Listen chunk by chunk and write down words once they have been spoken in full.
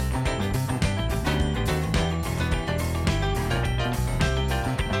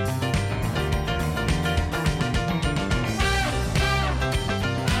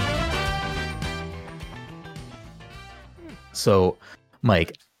So,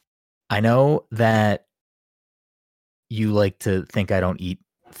 Mike, I know that you like to think I don't eat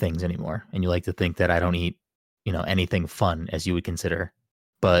things anymore, and you like to think that I don't eat, anything fun as you would consider.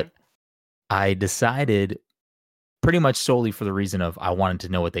 But I decided pretty much solely for the reason of I wanted to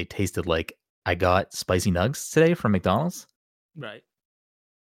know what they tasted like. I got spicy nugs today from McDonald's, Right.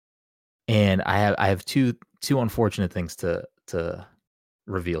 and I have two unfortunate things to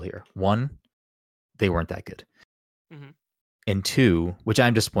reveal here. One, they weren't that good. Mhm. And two, which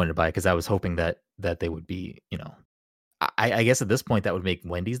I'm disappointed by because I was hoping that they would be, I guess at this point that would make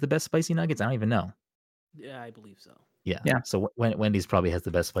Wendy's the best spicy nuggets. I don't even know. Yeah, I believe so. Yeah. Yeah. So Wendy's probably has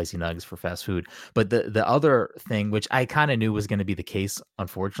the best spicy nuggets for fast food. But the other thing, which I kind of knew was going to be the case,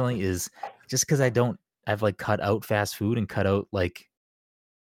 unfortunately, is just because I've like cut out fast food and cut out like,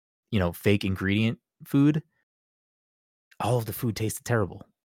 fake ingredient food. All of the food tasted terrible.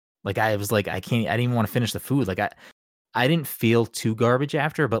 Like I was like, I didn't even want to finish the food. Like I didn't feel too garbage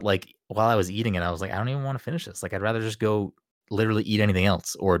after, but like while I was eating it, I was like, I don't even want to finish this. Like I'd rather just go literally eat anything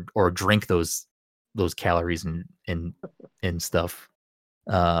else or drink those calories and stuff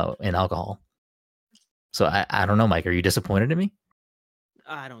and alcohol. So I don't know, Mike. Are you disappointed in me?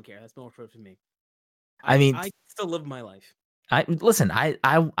 I don't care. That's more for me. I mean, I still live my life. Listen.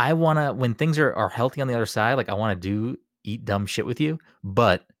 I wanna, when things are healthy on the other side. Like I want to eat dumb shit with you,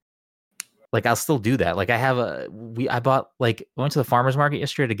 but like I'll still do that. Like I went to the farmer's market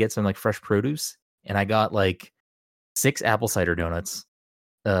yesterday to get some like fresh produce, and I got like 6 apple cider donuts,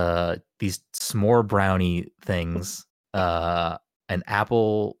 these s'more brownie things, an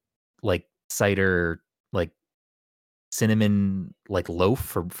apple like cider like cinnamon like loaf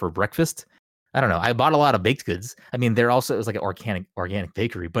for breakfast. I don't know. I bought a lot of baked goods. I mean, it was like an organic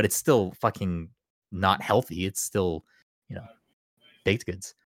bakery, but it's still fucking not healthy. It's still, baked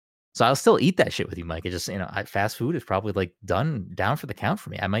goods. So I'll still eat that shit with you, Mike. It just, fast food is probably like down for the count for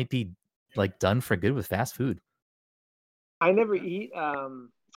me. I might be like done for good with fast food. I never eat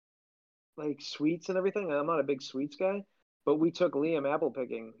like sweets and everything. I'm not a big sweets guy, but we took Liam apple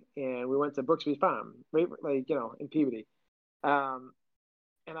picking and we went to Brooksby Farm, right, like in Peabody.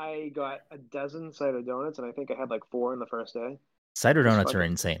 And I got a dozen cider donuts, and I think I had like 4 in the first day. Cider donuts are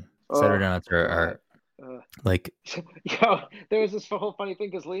insane. Cider donuts are like, there was this whole funny thing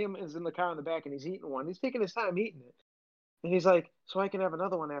because Liam is in the car in the back and he's eating one. He's taking his time eating it, and he's like, "So I can have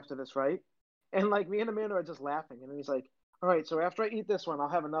another one after this, right?" And like me and Amanda are just laughing, and he's like, "All right, so after I eat this one, I'll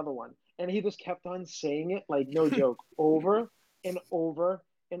have another one." And he just kept on saying it, like no joke, over and over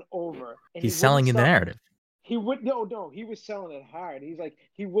and over. And he's selling you the narrative. He would no. He was selling it hard. He's like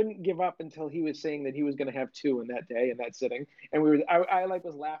he wouldn't give up until he was saying that he was going to have 2 in that day in that sitting. And I like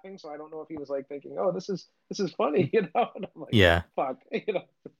was laughing, so I don't know if he was like thinking, "Oh, this is funny," And I'm like, yeah, fuck,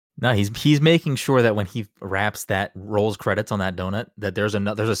 No, he's making sure that when he wraps that rolls credits on that donut, that there's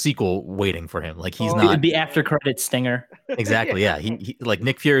a sequel waiting for him. Like he's not the after credit stinger. Exactly. Yeah. He like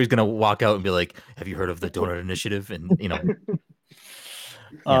Nick Fury's gonna walk out and be like, "Have you heard of the Donut Initiative?" And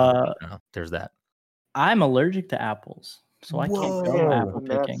there's that. I'm allergic to apples, so I can't go apple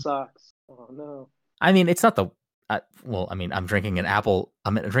picking. That sucks. Oh no. I mean, it's not the. I'm drinking an apple.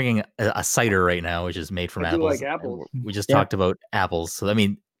 I'm drinking a cider right now, which is made from apples. Like apples. We just talked about apples, so I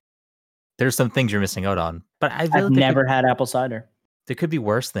mean, there's some things you're missing out on. But I've never had apple cider. There could be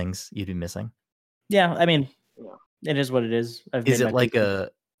worse things you'd be missing. Yeah, I mean, it is what it is. Is it like a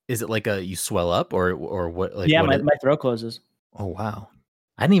you swell up or what? Like, yeah, my throat closes. Oh wow,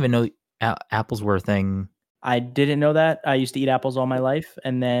 I didn't even know apples were a thing. I didn't know that. I used to eat apples all my life,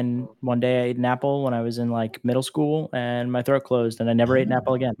 and then one day I ate an apple when I was in like middle school, and my throat closed, and I never ate an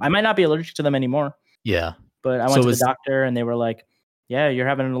apple again. I might not be allergic to them anymore. Yeah, but I went to the doctor, and they were like, "Yeah, you're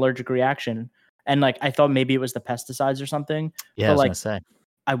having an allergic reaction." And like I thought maybe it was the pesticides or something. Yeah, but, I was like, gonna say.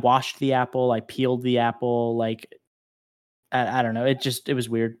 I washed the apple, I peeled the apple, like I don't know. It was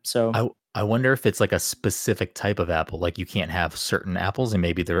weird. So I wonder if it's like a specific type of apple. Like you can't have certain apples, and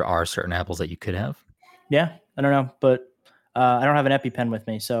maybe there are certain apples that you could have. Yeah, I don't know, but I don't have an EpiPen with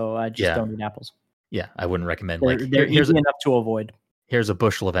me, so I just don't eat apples. Yeah, I wouldn't recommend. They're easy enough to avoid. Here's a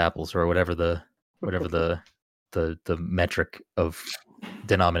bushel of apples, or whatever the metric of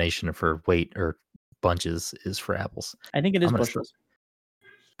denomination for weight or bunches is for apples. I think it is bushels.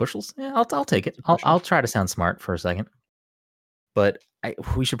 Bushels? Yeah, I'll take it. I'll try to sound smart for a second. But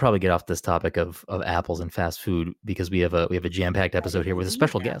we should probably get off this topic of apples and fast food because we have a jam-packed episode here with a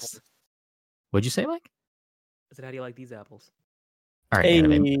special guest. What'd you say, Mike? I said, how do you like these apples? All right,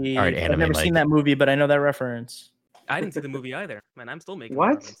 anime. All right, anime. I've never seen that movie, but I know that reference. I didn't see the movie either. Man, I'm still making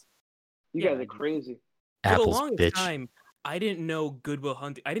what? Reference. You guys are crazy. Apples, for the longest bitch. time, I didn't know Good Will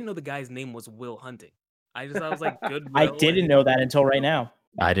Hunting. I didn't know the guy's name was Will Hunting. I was like, good. I didn't know that until right now.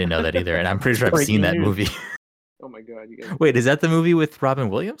 I didn't know that either, and I'm pretty sure I've seen that Breaking news. movie. Oh my god, you guys. Wait, is that the movie with Robin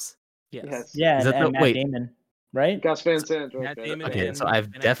Williams? Yes. Yes. Yeah, Is and, that the- and Matt wait. Damon, right? Gus Van Sant. Matt Right Damon. Okay, And- so I've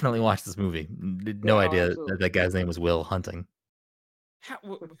and I- definitely watched this movie. No Yeah, oh, idea absolutely. that guy's name was Will Hunting.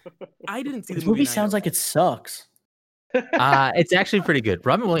 I didn't see the This movie. movie and I sounds know like that. it sucks. It's actually pretty good.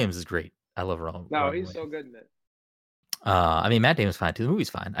 Robin Williams is great. I love Robin. No, Robin he's so Williams. good in it. I mean, Matt Damon's fine too. The movie's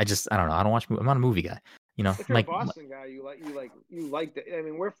fine. I don't know. I don't watch. I'm not a movie guy. You know, If you're like a Boston guy, you like the. I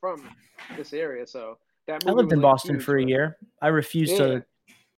mean, we're from this area, so that I movie lived in was, like, Boston huge for a for- year. I refuse Yeah.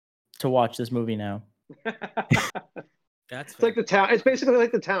 to watch this movie now. That's It's like the town. It's basically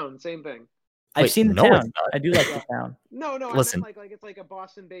like the town. Same thing. I've Wait, seen the no, it's town. not. I do like the town. No, Listen. I meant like it's like a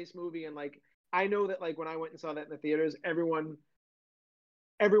Boston-based movie, and like I know that like when I went and saw that in the theaters, everyone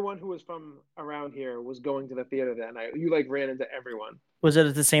who was from around here was going to the theater that night. You like ran into everyone. Was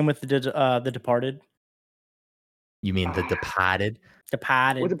it the same with the Departed? You mean The Departed?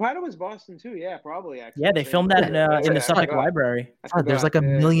 Departed. Well, the pilot was Boston too. Yeah, probably actually. Yeah, they filmed that in the I Suffolk forgot. Library. I God, there's forgot. like a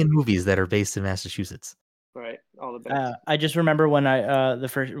Yeah, million movies that are based in Massachusetts. Right, all the best. I just remember when I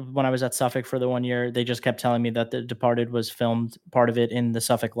when I was at Suffolk for the 1 year, they just kept telling me that The Departed was filmed part of it in the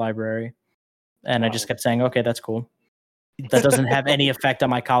Suffolk Library, and I just Wow. kept saying, "Okay, that's cool." That doesn't have any effect on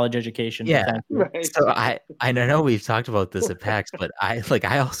my college education. but Yeah. thank you. Right. So I know we've talked about this at PAX, but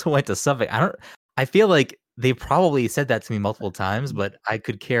I also went to Suffolk. I feel like they probably said that to me multiple times, but I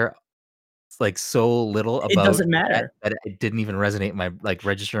could care like so little It about doesn't matter. that it didn't even resonate in my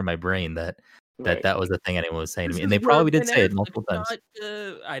register in my brain that Right. that was the thing anyone was saying to This me. And is they probably where did say it Ben multiple Affleck times.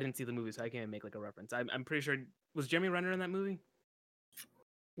 got, I didn't see the movie, so I can't make like a reference. I'm pretty sure was Jeremy Renner in that movie.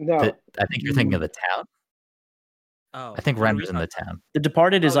 No. I think you're thinking of The Town. Oh, I think what are we Renner's in The talking Town. The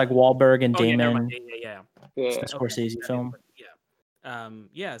Departed is Oh, like Wahlberg and about? Oh, yeah, never Damon. mind. Yeah. Yeah. It's a Scorsese Okay, film. Yeah.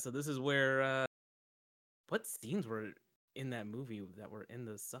 Yeah. So this is where. What scenes were in that movie that were in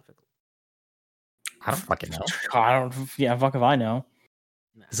the Suffolk? I don't fucking know. I don't. Yeah, fuck if I know.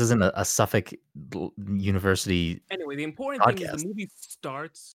 Nah. This isn't a Suffolk University. Anyway, the important thing is podcast. the movie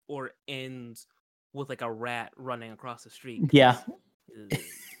starts or ends with like a rat running across the street. Yeah,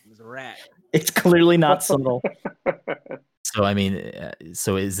 There's a rat. it's clearly not subtle. So I mean,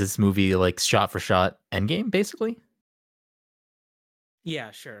 so is this movie like shot for shot Endgame basically?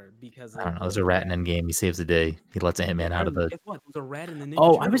 Yeah, sure. Because I don't know. There's a rat in Endgame. He saves the day. He lets Ant-Man out of the. Guess what? There's a rat in the Ninja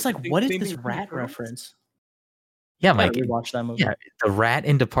Oh, I was Turtles. like, Same- what is same this thing with Ninja rat Turtles? reference? Yeah, I Mike. gotta rewatch that movie. Yeah, the rat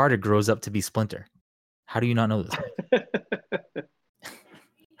in Departed grows up to be Splinter. How do you not know this?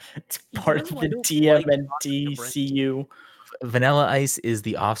 It's part of know I the don't like DMNTCU. Vanilla Ice is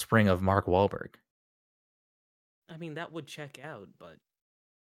the offspring of Mark Wahlberg. I mean, that would check out, but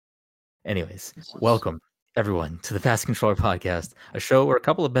Anyways, welcome everyone to the Fast Controller Podcast, a show where a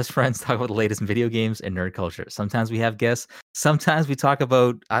couple of best friends talk about the latest in video games and nerd culture. Sometimes we have guests. Sometimes we talk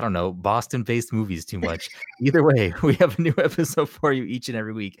about, I don't know, Boston-based movies too much. Either way, we have a new episode for you each and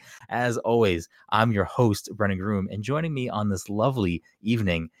every week. As always, I'm your host, Brennan Groom, and joining me on this lovely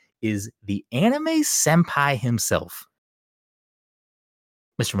evening is the anime senpai himself,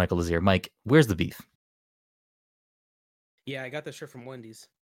 Mr. Michael Lazier. Mike, where's the beef? yeah, I got the shirt from Wendy's.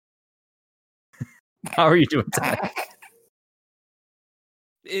 How are you doing tonight?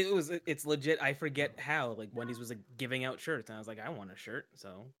 It's legit. I forget how. Like Wendy's was like giving out shirts, and I was like, I want a shirt.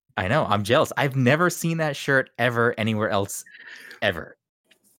 So I know. I'm jealous. I've never seen that shirt ever anywhere else, ever.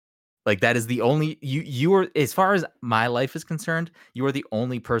 Like that is the only you are, as far as my life is concerned, you are the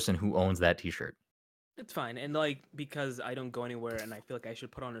only person who owns that T-shirt. it's fine. And like because I don't go anywhere, and I feel like I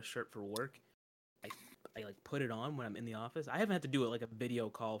should put on a shirt for work. I like put it on when I'm in the office. I haven't had to do it like a video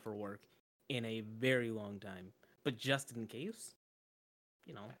call for work in a very long time. But just in case,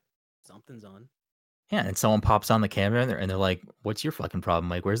 you know, something's on. Yeah, and someone pops on the camera and they're like, "What's your fucking problem,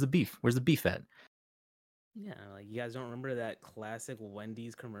 Mike? Where's the beef? Where's the beef at?" Yeah, like you guys don't remember that classic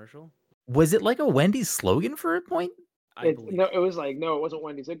Wendy's commercial? Was it like a Wendy's slogan for a point? I believe. No, it was like no, it wasn't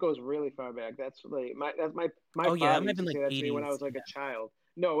Wendy's. It goes really far back. That's like my Oh, yeah, that father might have used to been, say like, that to me when I 80s, was like yeah. a child.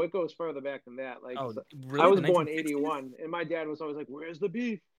 No, it goes further back than that. Like Oh, so- really? I was The born 1960s? '81, and my dad was always like, "Where's the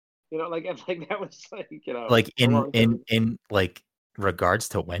beef?" You know, like and like that was like Like a long time. in like regards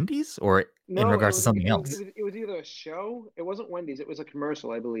to Wendy's or No, in regards to it was, something it else? Was, it was either a show. It wasn't Wendy's. It was a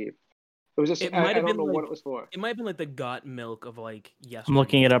commercial, I believe. It was just. It I might have don't been know like- what it was for. It might have been like the got milk of like yesterday. I'm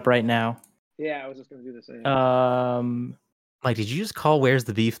looking it up right now. Yeah, I was just gonna do the same. Mike, did you just call "Where's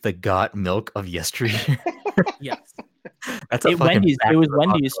the beef" the got milk of yesteryear? Yes. That's a It fucking Wendy's. fact It was for the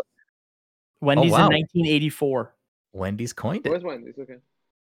podcast. Wendy's. Wendy's wow. in 1984. Wendy's coined it. Where's Wendy's? Okay.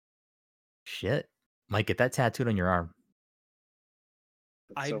 Shit, Mike, get that tattooed on your arm.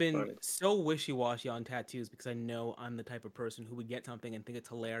 That's I've so been funny. so wishy-washy on tattoos because I know I'm the type of person who would get something and think it's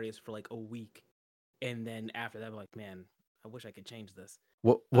hilarious for like a week, and then after that, I'm like, man, I wish I could change this.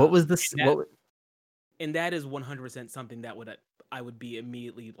 What Um, was this? and that, What and that is 100% something that I would be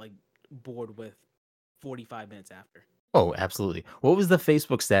immediately like bored with 45 minutes after. Oh, absolutely. What was the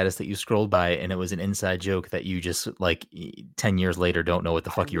Facebook status that you scrolled by and it was an inside joke that you just like 10 years later don't know what the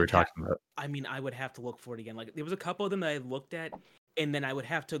I fuck you were would have, talking about? I mean, I would have to look for it again. Like there was a couple of them that I looked at, and then I would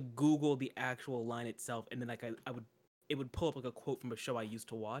have to Google the actual line itself, and then like I would, it would pull up like a quote from a show I used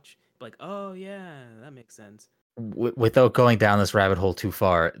to watch. Like, oh yeah, that makes sense. Without going down this rabbit hole too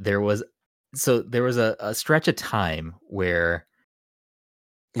far, there was a stretch of time where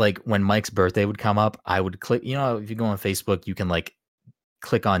like when Mike's birthday would come up, I would click, if you go on Facebook, you can like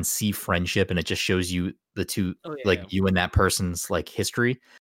click on see friendship and it just shows you the two, Oh yeah, like yeah. you and that person's like history.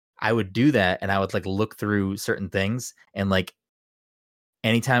 I would do that and I would like look through certain things and like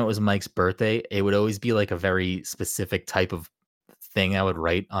anytime it was Mike's birthday, it would always be like a very specific type of thing I would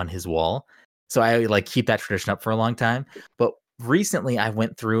write on his wall. So I would like keep that tradition up for a long time. But recently I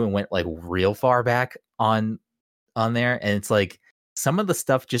went through and went like real far back on there and it's like some of the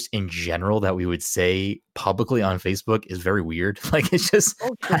stuff just in general that we would say publicly on Facebook is very weird. Like it's just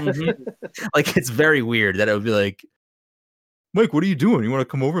Oh yeah. Mhm. like it's very weird that it would be like, Mike, what are you doing? You want to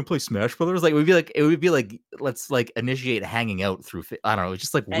come over and play Smash Brothers? Like it would be like let's like initiate hanging out through. I don't know. It's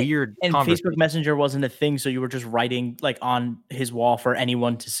just like weird. And conversation. Facebook Messenger wasn't a thing, so you were just writing like on his wall for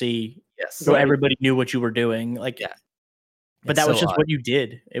anyone to see, Yes. so Right. everybody knew what you were doing. Like, Yeah. but It's that was so just odd. what you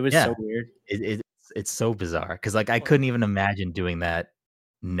did. It was Yeah. so weird. It's so bizarre because like I couldn't even imagine doing that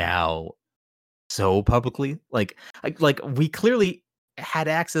now so publicly. Like we clearly had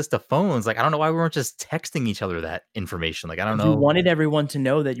access to phones. Like I don't know why we weren't just texting each other that information. Like I don't You know. wanted everyone to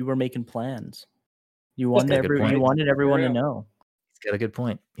know that you were making plans. You That's wanted a good point. you wanted everyone to real. know. He's got a good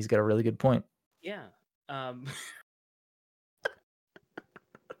point. He's got a really good point. Yeah.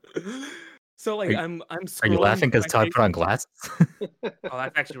 So like Are you- I'm Are you scrolling laughing through because my Todd put on Facebook- glasses? Oh,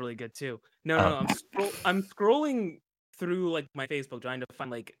 that's actually really good too. No, Oh. I'm scrolling through like my Facebook trying to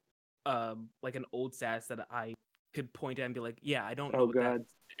find like an old status that I could point at and be like, yeah, I don't know Oh what that God.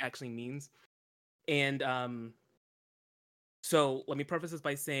 actually means. And so let me preface this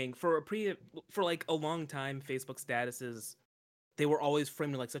by saying for like a long time, Facebook statuses, they were always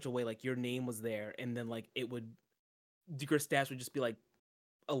framed in like such a way like your name was there, and then like your stats would just be like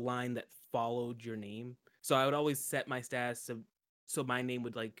a line that followed your name. So I would always set my stats so my name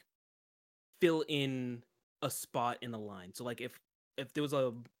would like fill in a spot in a line. So like if there was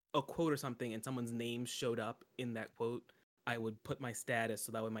a quote or something and someone's name showed up in that quote, I would put my status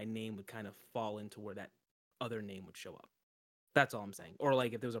so that way my name would kind of fall into where that other name would show up. That's all I'm saying. Or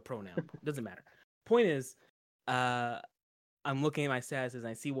like if there was a pronoun, doesn't matter. Point is, I'm looking at my statuses and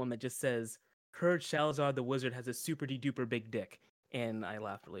I see one that just says, "Heard Shalazar the Wizard has a super duper big dick," and I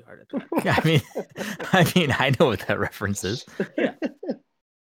laughed really hard at that. I mean, I know what that reference is.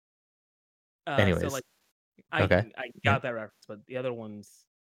 Anyways, so like, I okay. I got that reference, but the other ones,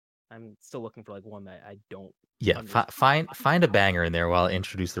 I'm still looking for like one that I don't. Yeah, understand. find a banger in there while I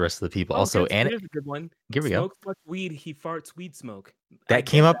introduce the rest of the people. Also, and and here's a good one. here we go. Smokes much weed, he farts weed smoke. That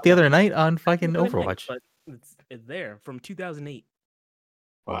came up the other night on fucking Overwatch. But it's there from 2008.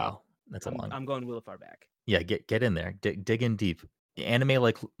 Wow, that's a long. I'm going real far back. Yeah, get in there, dig in deep. The anime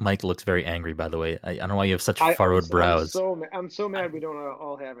like Mike looks very angry. By the way, I don't know why you have such furrowed brows. I'm so mad we don't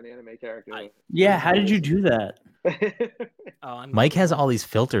all have an anime character. Yeah, how did you do that? Mike has all these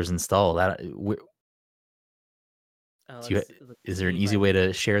filters installed. Is there an easy way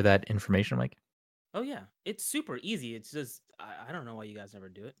to share that information, Mike? Oh yeah, it's super easy. It's just I don't know why you guys never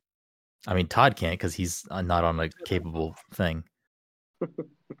do it. I mean, Todd can't because he's not on a capable thing.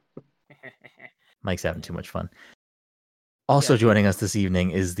 Mike's having too much fun. Also joining us this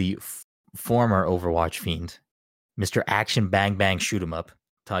evening is the former Overwatch fiend, Mr. Action Bang Bang Shoot 'em Up,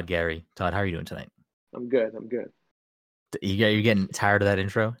 Todd Gary. Todd, how are you doing tonight? I'm good. You're getting tired of that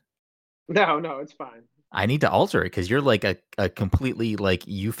intro? No, it's fine. I need to alter it because you're like a completely like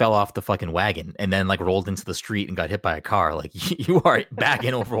you fell off the fucking wagon and then like rolled into the street and got hit by a car. Like you are back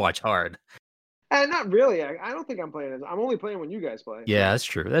in Overwatch hard. Not really. I don't think I'm playing it. I'm only playing when you guys play. Yeah, that's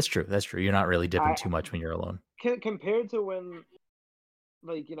true. You're not really dipping too much when you're alone. Compared to when,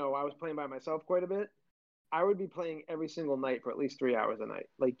 like, I was playing by myself quite a bit, I would be playing every single night for at least 3 hours a night.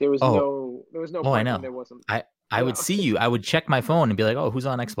 Like there was no Oh, I know. there wasn't. I would see you. I would check my phone and be like, "Oh, who's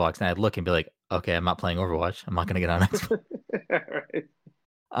on Xbox?" And I'd look and be like, "Okay, I'm not playing Overwatch. I'm not gonna get on Xbox."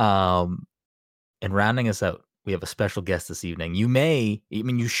 Right. And rounding us out, We have a special guest this evening.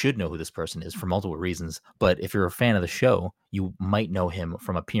 You should know who this person is for multiple reasons, but if you're a fan of the show, you might know him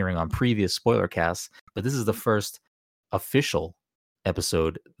from appearing on previous spoiler casts. But this is the first official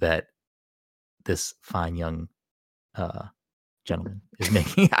episode that this fine young gentleman is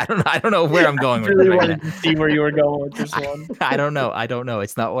making. I don't know where I'm going with really it right wanted now. to see where you were going with this one. I don't know.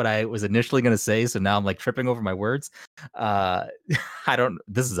 It's not what I was initially going to say, so now I'm like tripping over my words.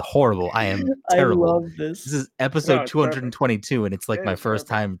 This is horrible. I am terrible. I love this. This is episode No, it's 222, and it's like Yeah, my it's first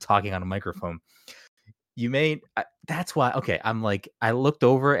perfect. time talking on a microphone. That's why. Okay, I'm like, I looked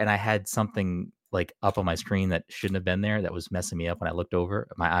over and I had something like up on my screen that shouldn't have been there. That was messing me up when I looked over.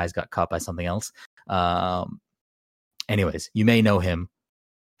 My eyes got caught by something else. Anyways, you may know him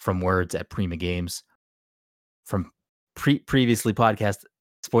from words at Prima Games, from previously podcast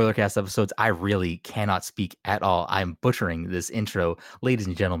spoilercast episodes. I really cannot speak at all. I'm butchering this intro. Ladies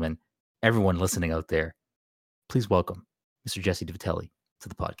and gentlemen, everyone listening out there, please welcome Mr. Jesse DiVitelli to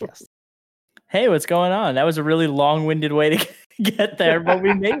the podcast. Hey, what's going on? That was a really long-winded way to get there, but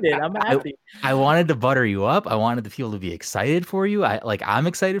we made it. I'm happy. I wanted to butter you up. I wanted the people to be excited for you. I'm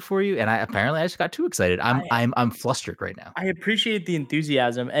excited for you, and I just got too excited. I'm flustered right now. I appreciate the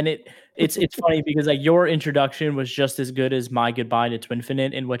enthusiasm, and it's funny because like your introduction was just as good as my goodbye to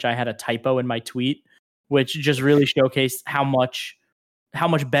Twinfinite, in which I had a typo in my tweet, which just really showcased how much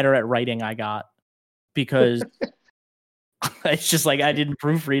better at writing I got, because it's just like I didn't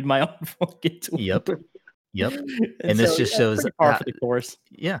proofread my own fucking tweet. Yep. And this just shows par for the course.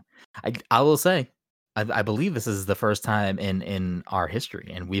 Yeah, I will say, I believe this is the first time in our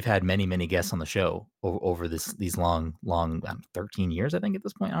history, and we've had many guests on the show over these long 13 years. I think at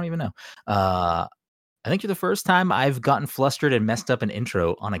this point, I don't even know. I think you're the first time I've gotten flustered and messed up an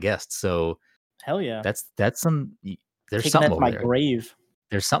intro on a guest. So hell yeah, that's some. There's taking something that to over my there. grave.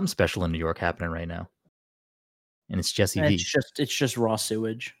 There's something special in New York happening right now, and it's Jesse And V. it's just raw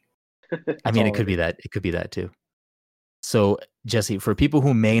sewage. I mean, it all could it be that. It could be that too. So, Jesse, for people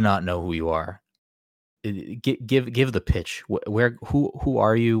who may not know who you are, give the pitch. Who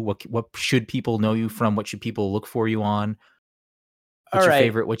are you? What should people know you from? What should people look for you on?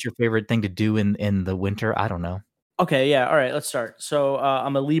 What's your favorite thing to do in the winter? I don't know. Okay, yeah. All right, let's start. So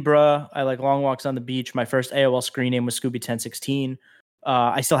I'm a Libra. I like long walks on the beach. My first AOL screen name was Scooby1016.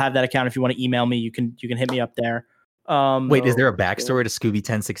 I still have that account. If you want to email me, you can hit me up there. Wait, is there a backstory to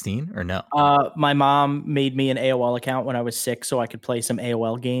Scooby1016 or no? My mom made me an AOL account when I was 6 so I could play some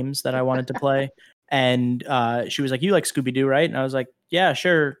AOL games that I wanted to play. And she was like, "You like Scooby-Doo, right?" And I was like, "Yeah,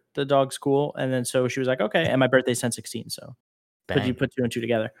 sure. The dog's cool." And then so she was like, "Okay." And my birthday's 10/16, so you put 2 and 2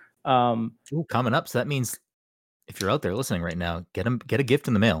 together. Ooh, coming up. So that means if you're out there listening right now, get a gift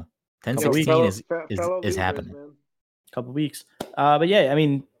in the mail. 10/16 is happening. Man. Couple weeks. But yeah, I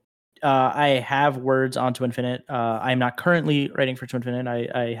mean, I have words on Twinfinite. I'm not currently writing for Twinfinite.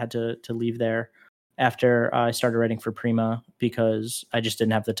 I had to leave there after I started writing for Prima because I just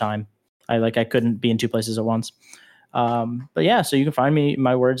didn't have the time. I couldn't be in 2 places at once. But yeah, so you can find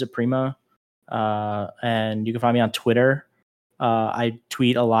my words at Prima, and you can find me on Twitter. I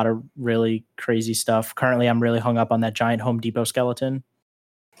tweet a lot of really crazy stuff. Currently, I'm really hung up on that giant Home Depot skeleton.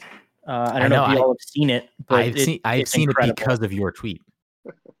 I don't know if you all have seen it, but I've seen incredible. it because of your tweet.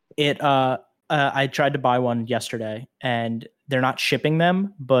 I tried to buy one yesterday, and they're not shipping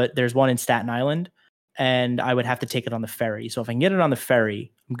them, but there's one in Staten Island, and I would have to take it on the ferry. So if I can get it on the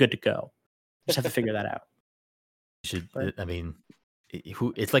ferry, I'm good to go. Just have to figure that out. I mean,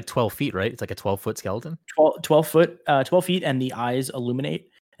 it's like 12 feet, right? It's like a 12-foot skeleton. 12 feet, and the eyes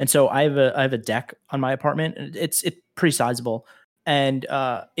illuminate. And so I have a deck on my apartment, and it's pretty sizable, and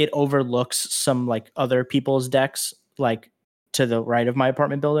it overlooks some like other people's decks, like to the right of my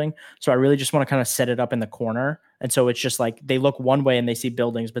apartment building. So I really just want to kind of set it up in the corner. And so it's just like they look one way and they see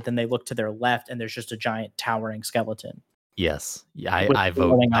buildings, but then they look to their left and there's just a giant towering skeleton. Yes. Yeah, I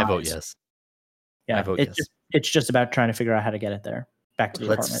vote yes. Yeah. I vote yes. It's just about trying to figure out how to get it there. Back to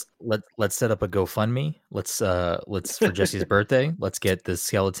the apartment. Let's set up a GoFundMe. Let's for Jesse's birthday, let's get the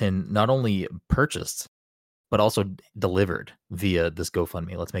skeleton not only purchased, but also delivered via this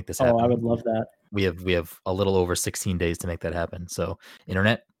GoFundMe. Let's make this happen. Oh, I would love that. We have a little over 16 days to make that happen. So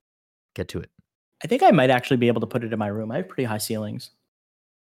internet, get to it. I think I might actually be able to put it in my room. I have pretty high ceilings.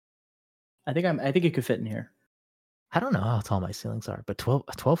 I think it could fit in here. I don't know how tall my ceilings are, but a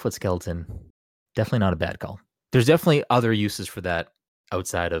 12-foot skeleton, definitely not a bad call. There's definitely other uses for that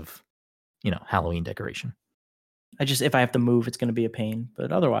outside of, Halloween decoration. If I have to move, it's going to be a pain,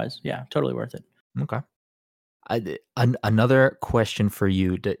 but otherwise, yeah, totally worth it. Okay. Another question for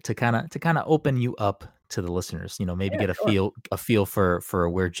you to kind of open you up to the listeners? You know, maybe Yeah, get sure. a feel for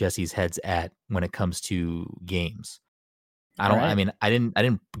where Jesse's head's at when it comes to games. All right. I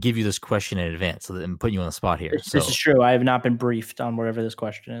didn't give you this question in advance, so I'm putting you on the spot here. This is true. I have not been briefed on whatever this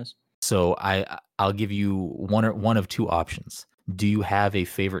question is. So I'll give you one of two options. Do you have a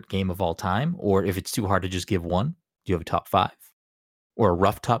favorite game of all time, or if it's too hard to just give one, do you have a top 5 or a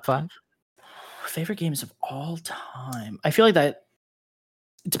rough top 5? Favorite games of all time. I feel like that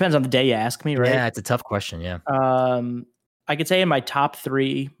it depends on the day you ask me, right? Yeah, it's a tough question. Yeah. I could say in my top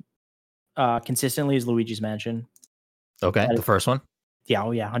 3 consistently is Luigi's Mansion. Okay, the first one. Yeah,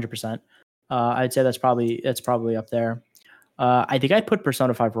 100%. I'd say that's probably up there. I think I'd put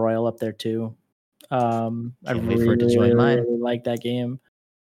Persona 5 Royal up there too. I really like that game.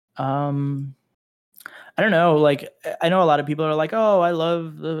 I don't know. Like, I know a lot of people are like, "Oh, I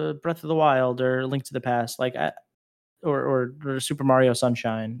love the Breath of the Wild or Link to the Past," like, or Super Mario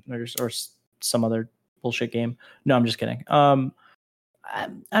Sunshine or some other bullshit game. No, I'm just kidding. I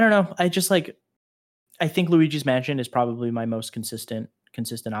don't know. I just like. I think Luigi's Mansion is probably my most consistent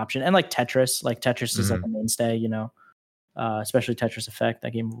option, and like Tetris. Like Tetris is like a mainstay, you know. Especially Tetris Effect.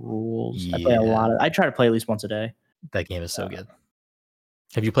 That game rules. Yeah. I play a lot of. I try to play at least once a day. That game is so good.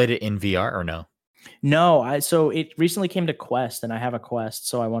 Have you played it in VR or no? No, so it recently came to Quest, and I have a Quest,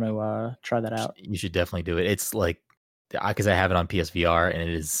 so I want to try that out. You should definitely do it. It's like because I have it on PSVR, and it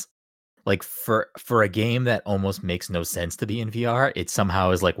is like for a game that almost makes no sense to be in VR, it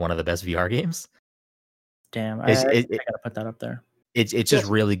somehow is like one of the best VR games. Damn, I gotta put that up there. It's just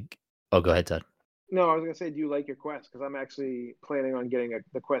really. Oh, go ahead, Todd. No, I was gonna say, do you like your Quest? Because I'm actually planning on getting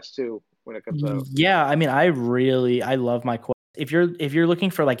the Quest 2 when it comes out. Yeah, I mean, I love my Quest. If you're looking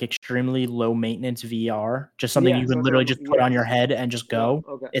for like extremely low maintenance VR, just something you can literally just put on your head and just go,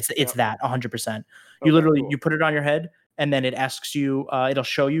 it's that 100%. You literally you put it on your head, and then it asks you, it'll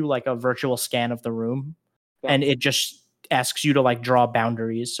show you like a virtual scan of the room, and it just asks you to like draw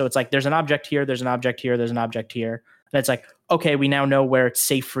boundaries. So it's like there's an object here, there's an object here, there's an object here, and it's like, okay, we now know where it's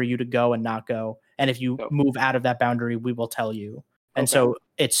safe for you to go and not go. And if you move out of that boundary, we will tell you. And so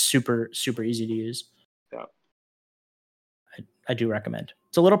it's super, super easy to use. Yeah. I do recommend.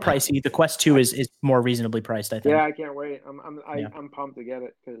 It's a little pricey. The Quest 2 is more reasonably priced, I think. Yeah, I can't wait. I'm pumped to get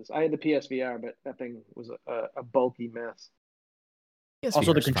it because I had the PSVR, but that thing was a bulky mess.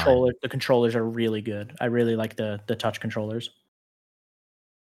 Also, the controllers are really good. I really like the touch controllers.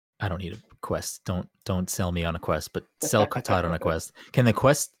 I don't need a Quest. Don't sell me on a Quest, but sell Todd on a Quest. Can the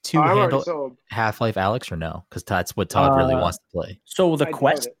Quest 2 handle Half-Life Alyx or no? Because that's what Todd really wants to play. So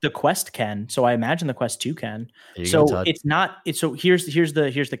the Quest can. So I imagine the Quest 2 can. It's not. So here's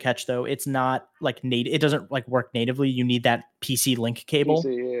the catch though. It's not like native. It doesn't like work natively. You need that PC link cable.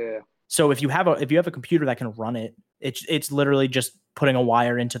 Yeah. So if you have a computer that can run it, it's literally just putting a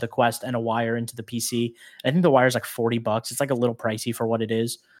wire into the Quest and a wire into the PC. I think the wire is like $40. It's like a little pricey for what it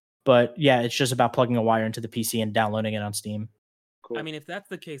is. But yeah, it's just about plugging a wire into the PC and downloading it on Steam. Cool. I mean, if that's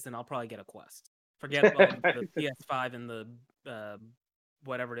the case, then I'll probably get a Quest. Forget about the PS5 and the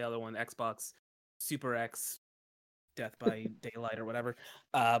whatever the other one, Xbox Super X, Death by Daylight or whatever.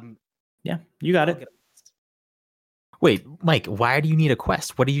 Yeah, you got it. Wait, Mike, why do you need a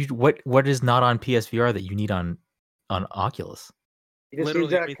Quest? What is not on PSVR that you need on Oculus? Literally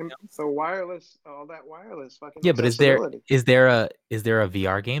the wireless, all that wireless fucking. Yeah, but is there a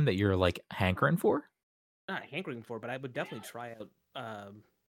VR game that you're like hankering for? Not hankering for, but I would definitely try out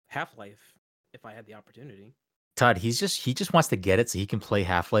Half-Life if I had the opportunity. Todd, he just wants to get it so he can play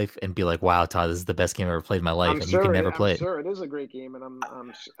Half-Life and be like, "Wow, Todd, this is the best game I've ever played in my life," you can never play it. I'm sure it is a great game, and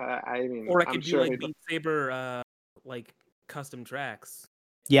I mean, or I could do like Beat Saber, like custom tracks.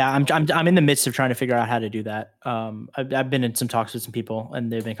 Yeah, I'm in the midst of trying to figure out how to do that. I've been in some talks with some people,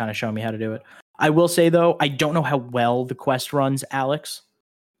 and they've been kind of showing me how to do it. I will say though, I don't know how well the Quest runs, Alyx.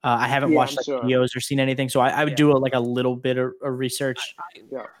 I haven't watched videos or seen anything, so I would do a little bit of research.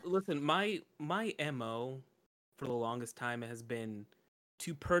 Listen, my MO for the longest time has been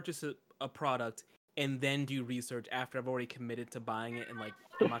to purchase a product and then do research after I've already committed to buying it, and like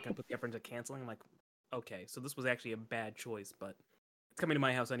I'm not gonna put the effort into canceling. I'm like, okay, so this was actually a bad choice, but it's coming to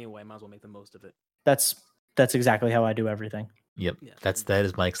my house anyway. Might as well make the most of it. That's exactly how I do everything. Yep, yeah. That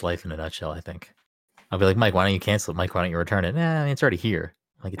is Mike's life in a nutshell. I think I'll be like, Mike, why don't you cancel it? Mike, why don't you return it? Nah, I mean, it's already here.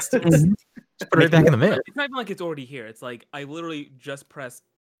 Like it's just put it right back in the mail. It's not even like it's already here. It's like I literally just pressed,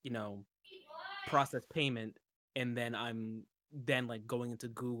 process payment, and then I'm like going into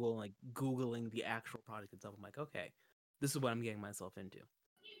Google, like Googling the actual product itself. I'm like, okay, this is what I'm getting myself into.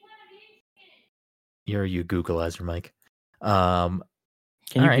 You're you Googleizer, Mike. Can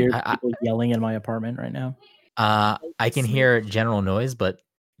you hear people yelling in my apartment right now? I can hear general noise, but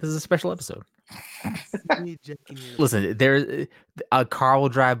this is a special episode. Listen, there a car will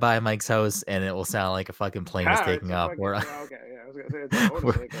drive by Mike's house and it will sound like a fucking plane is Car, taking it's a off. fucking- Or okay, yeah, I was gonna say it's a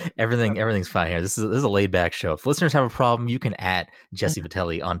motorcycle. everything's fine here. This is a laid back show. If listeners have a problem, you can at Jesse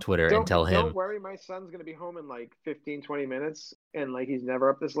Vitelli on Twitter and tell him. Don't worry, my son's gonna be home in like 15, 20 minutes, and like he's never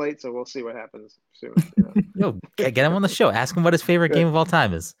up this late, so we'll see what happens soon. Yo, get him on the show. Ask him what his favorite game of all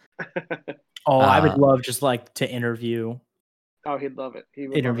time is. Oh, I would love just like to interview Oh, he'd love it. He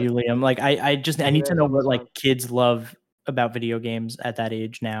would Liam. Like I need to know what like kids love about video games at that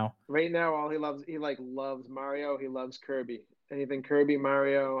age now. Right now, all he loves Mario. He loves Kirby. Anything Kirby,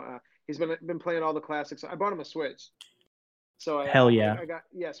 Mario. He's been playing all the classics. I bought him a Switch. So Hell yeah.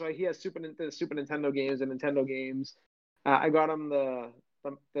 So he has Super Nintendo games and Nintendo games. I got him the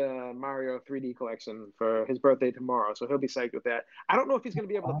Mario 3D collection for his birthday tomorrow, so he'll be psyched with that. I don't know if he's going to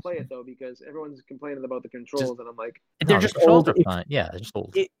be able to play it though, because everyone's complaining about the controls, and I'm like, they're just old. Yeah, they're just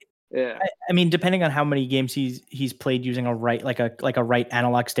old. Yeah, I mean, depending on how many games he's played using a right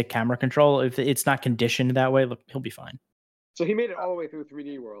analog stick camera control, if it's not conditioned that way, look, he'll be fine. So he made it all the way through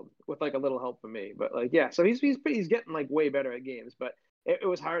 3D World with like a little help from me, but like yeah, so he's getting like way better at games, but it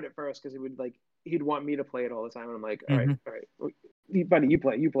was hard at first because he'd want me to play it all the time, and I'm like, all right, buddy,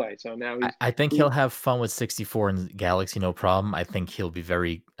 you play. So now I think he'll have fun with 64 and Galaxy, no problem. I think he'll be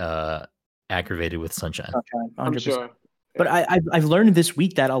very aggravated with Sunshine. 100%. I'm sure. But I've learned this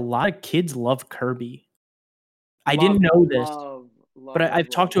week that a lot of kids love Kirby. I didn't know this, but I've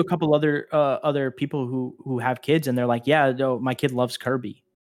talked to a couple other people who have kids, and they're like, yeah, no, my kid loves Kirby.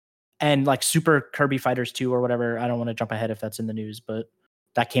 And like Super Kirby Fighters 2 or whatever. I don't want to jump ahead if that's in the news, but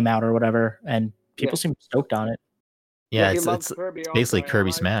that came out or whatever, and people seem stoked on it. Yeah, it's basically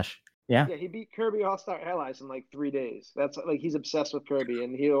Kirby Smash. Yeah, he beat Kirby All-Star Allies in like 3 days. That's like he's obsessed with Kirby,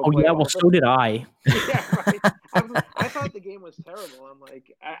 and he'll. Oh yeah, well so did I. Yeah, right. I thought the game was terrible. I'm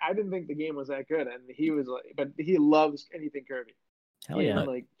like, I didn't think the game was that good, and he was like, but he loves anything Kirby. Hell yeah!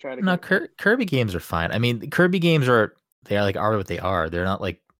 Like try to. Kirby games are fine. I mean, Kirby games are what they are. They're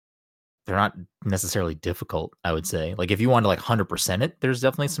not necessarily difficult, I would say. Like if you want to like 100% it, there's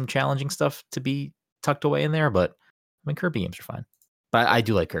definitely some challenging stuff to be tucked away in there, but I mean Kirby games are fine. But I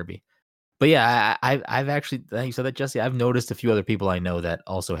do like Kirby. But yeah, I've actually, you said that, Jesse, I've noticed a few other people I know that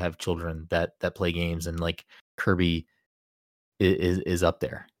also have children that play games, and like Kirby is up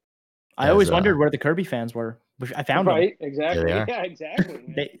there. I always wondered where the Kirby fans were. I found them. Right, exactly. Yeah,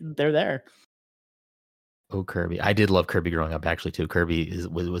 exactly. They're there. Oh, Kirby! I did love Kirby growing up, actually, too. Kirby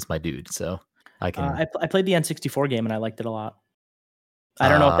was my dude, so I can. I played the N64 game and I liked it a lot. I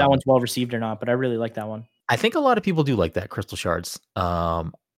don't know if that one's well received or not, but I really like that one. I think a lot of people do like that, Crystal Shards.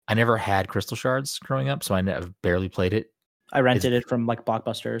 I never had Crystal Shards growing up, so I barely played it. I rented it from like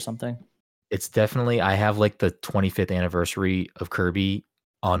Blockbuster or something. It's definitely, I have like the 25th anniversary of Kirby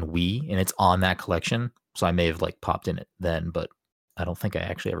on Wii, and it's on that collection, so I may have like popped in it then, but I don't think I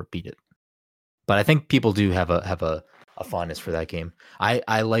actually ever beat it. But I think people do have a fondness for that game.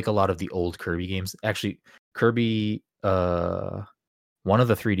 I like a lot of the old Kirby games. Actually, Kirby, one of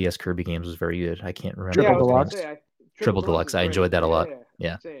the 3DS Kirby games was very good. I can't remember. Triple Deluxe. I enjoyed that a lot.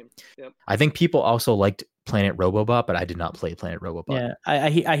 Yeah. Same. Yep. I think people also liked Planet Robobot, but I did not play Planet Robobot. Yeah,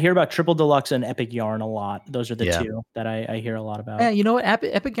 I hear about Triple Deluxe and Epic Yarn a lot. Those are the two that I hear a lot about. Yeah, you know what?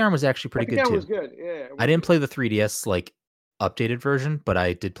 Epic Yarn was actually pretty good too. Was good. Yeah. I didn't play the 3DS like updated version, but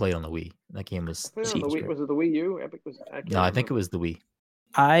I did play it on the Wii. That game was. Was it the Wii U? Epic was. No, I think it was the Wii.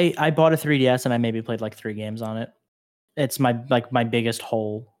 I bought a 3DS and I maybe played like 3 games on it. It's my biggest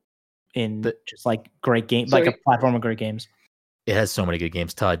hole in just like great game, so like a platform of great games. It has so many good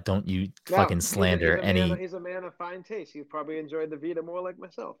games. Todd, don't you fucking slander any. He's a man of fine taste. He probably enjoyed the Vita more like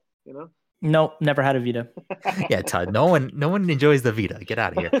myself, you know? Nope, never had a Vita. Yeah, Todd, no one enjoys the Vita. Get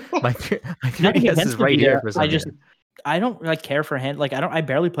out of here. My 3DS is right here for some reason. I don't like care for hand. Like I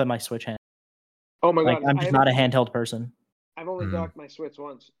barely play my Switch hand. Oh my god, I'm just not a handheld person. I've only docked my Switch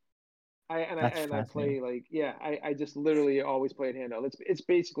once. I play like I just literally always played handheld. It's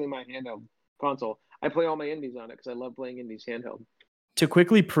basically my handheld console. I play all my indies on it because I love playing indies handheld. To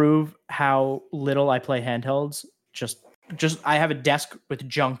quickly prove how little I play handhelds, just I have a desk with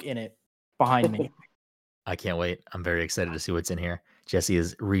junk in it behind me. I can't wait. I'm very excited to see what's in here. Jesse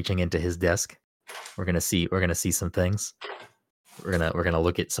is reaching into his desk. We're gonna see some things. We're gonna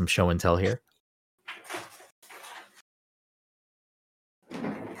look at some show and tell here.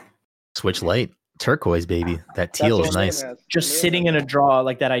 Switch Lite, turquoise, baby. That teal is nice. Just sitting in a drawer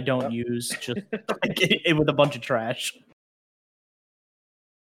like that I don't use, just it with a bunch of trash.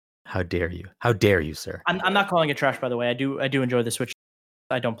 How dare you? How dare you, sir? I'm not calling it trash, by the way. I do enjoy the Switch.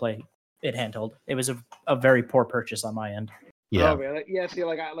 I don't play it handheld. It was a very poor purchase on my end. Yeah. Oh man, yeah. See,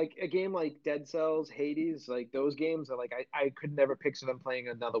 like I like a game like Dead Cells, Hades, like those games are like I could never picture them playing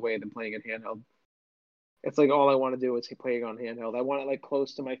another way than playing it handheld. It's like all I want to do is play it on handheld. I want it like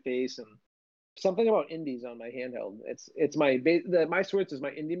close to my face and something about indies on my handheld. It's my Switch is my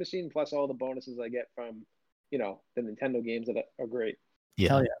indie machine plus all the bonuses I get from the Nintendo games that are great. Yeah.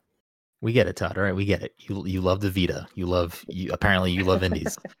 Hell yeah. We get it, Todd. All right, we get it. You love the Vita. Apparently you love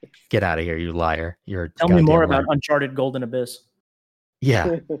indies. Get out of here, you liar. You're a Tell me more goddamn about liar. Uncharted Golden Abyss.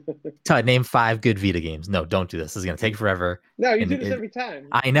 Yeah. Todd, name 5 good Vita games. No, don't do this. This is gonna take forever. No, you And do this every time.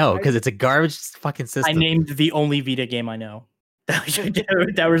 I know, because it's a garbage fucking system. I named the only Vita game I know.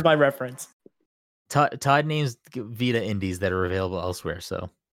 That was my reference. Todd names Vita indies that are available elsewhere. So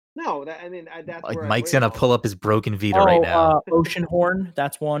No, that's like where Mike's I gonna play pull up his broken Vita right now. Oceanhorn,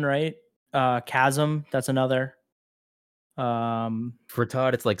 that's one, right? Chasm, that's another. For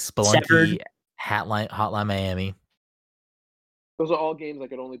Todd, it's like Severed. Spelunky, Hotline Miami. Those are all games I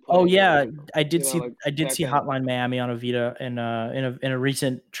could only play. Oh yeah, like, I did see like I did back see then. Hotline Miami on a Vita in a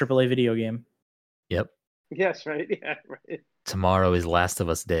recent AAA video game. Yep. Yes, right. Yeah, right. Tomorrow is Last of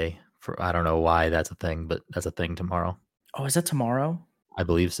Us Day. I don't know why that's a thing, but that's a thing tomorrow. Oh, is that tomorrow? I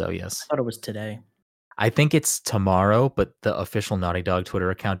believe so, yes. I thought it was today. I think it's tomorrow, but the official Naughty Dog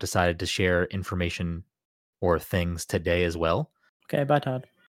Twitter account decided to share information or things today as well. Okay, bye Todd.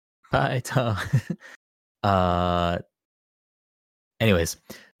 Bye, Todd. Anyways,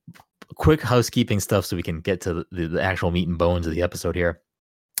 quick housekeeping stuff so we can get to the actual meat and bones of the episode here.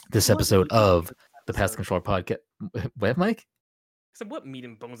 This episode of the Pass the Controller podcast. What, Mike? So what meat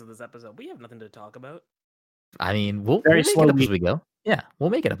and bones of this episode? We have nothing to talk about. I mean, we'll make it up as we go. Yeah, we'll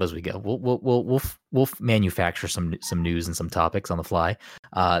make it up as we go. We'll manufacture some news and some topics on the fly.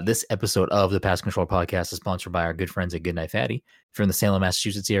 This episode of the Pass Control Podcast is sponsored by our good friends at Goodnight Fatty. If you're in the Salem,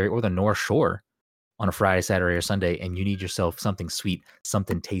 Massachusetts area or the North Shore on a Friday, Saturday, or Sunday, and you need yourself something sweet,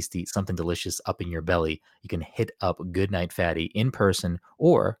 something tasty, something delicious up in your belly, you can hit up Goodnight Fatty in person,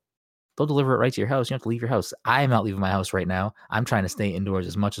 or they'll deliver it right to your house. You don't have to leave your house. I am not leaving my house right now. I'm trying to stay indoors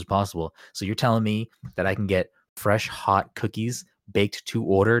as much as possible. So you're telling me that I can get fresh, hot cookies baked to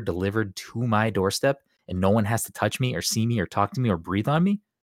order, delivered to my doorstep, and no one has to touch me or see me or talk to me or breathe on me?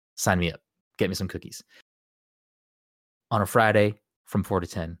 Sign me up. Get me some cookies. On a Friday from 4 to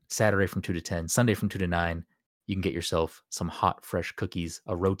 10, Saturday from 2 to 10, Sunday from 2 to 9, you can get yourself some hot, fresh cookies,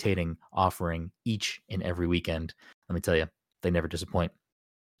 a rotating offering each and every weekend. Let me tell you, they never disappoint.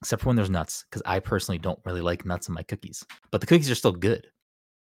 Except for when there's nuts, because I personally don't really like nuts in my cookies. But the cookies are still good.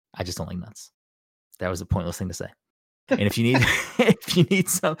 I just don't like nuts. That was a pointless thing to say. And if you need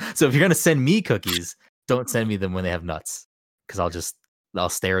some, so if you're gonna send me cookies, don't send me them when they have nuts, because I'll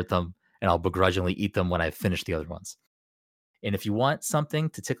stare at them and I'll begrudgingly eat them when I finish the other ones. And if you want something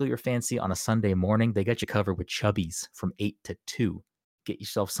to tickle your fancy on a Sunday morning, they got you covered with Chubbies from 8 to 2. Get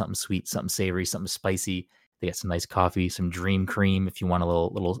yourself something sweet, something savory, something spicy. They got some nice coffee, some Dream Cream if you want a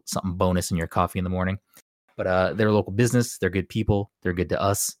little something bonus in your coffee in the morning. But they're a local business. They're good people. They're good to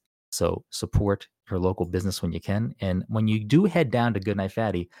us. So support your local business when you can. And when you do head down to Goodnight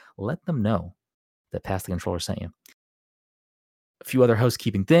Fatty, let them know that Pass the Controller sent you. A few other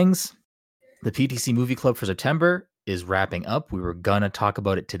housekeeping things. The PTC Movie Club for September is wrapping up. We were gonna talk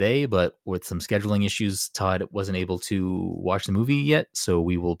about it today, but with some scheduling issues, Todd wasn't able to watch the movie yet, so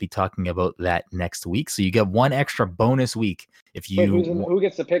we will be talking about that next week. So you get one extra bonus week if you. Wait, who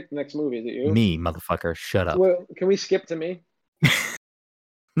gets to pick the next movie? Is it you? Me, motherfucker. Shut up. Well, can we skip to me?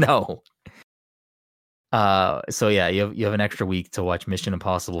 No. So yeah, you have an extra week to watch Mission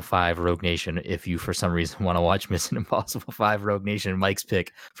Impossible 5 Rogue Nation if you for some reason want to watch Mission Impossible 5 Rogue Nation, Mike's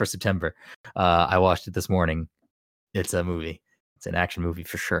pick for September. I watched it this morning. It's a movie. It's an action movie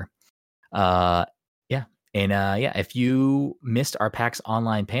for sure. Yeah. And if you missed our PAX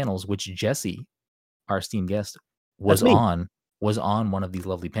online panels, which Jesse, our esteemed guest, was on one of these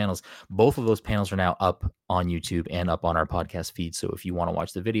lovely panels. Both of those panels are now up on YouTube and up on our podcast feed. So if you want to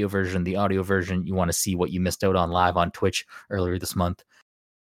watch the video version, the audio version, you want to see what you missed out on live on Twitch earlier this month,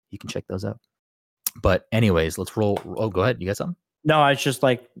 you can check those out. But anyways, let's roll. Oh, go ahead. You got something? No, it's just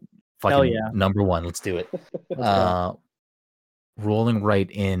like, fucking hell yeah. Number one. Let's do it. Rolling right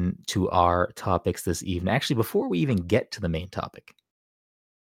into our topics this evening. Actually, before we even get to the main topic,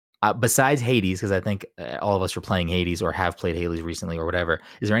 besides Hades, because I think all of us are playing Hades or have played Hades recently or whatever,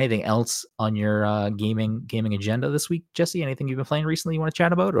 is there anything else on your gaming agenda this week, Jesse? Anything you've been playing recently you want to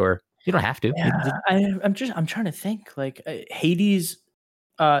chat about, or you don't have to? Yeah, I'm trying to think. Like Hades.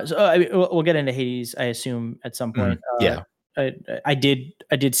 We'll get into Hades, I assume, at some point. Yeah. I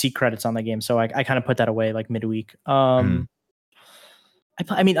did see credits on the game, so I kind of put that away like midweek.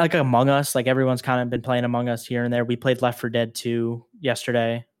 I mean, like Among Us, like everyone's kind of been playing Among Us here and there. We played Left 4 Dead 2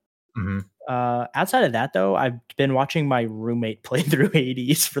 yesterday. Mm-hmm. Outside of that, though, I've been watching my roommate play through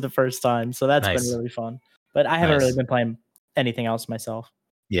Hades for the first time, so that's Nice. been really fun. But I haven't really been playing anything else myself.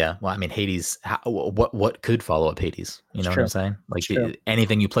 Yeah, well, I mean, Hades. What could follow up Hades? You know what I'm saying? Like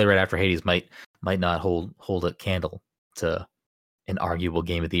anything you play right after Hades might not hold a candle to an arguable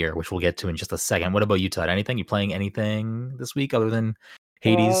game of the year, which we'll get to in just a second. What about you, Todd? Anything? You playing anything this week other than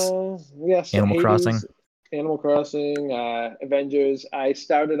Hades? Yes, Animal Crossing. Animal Crossing, Avengers. I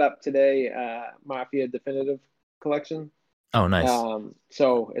started up today Mafia Definitive Collection. Oh, nice.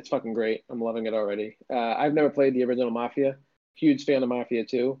 So it's fucking great. I'm loving it already. I've never played the original Mafia. Huge fan of Mafia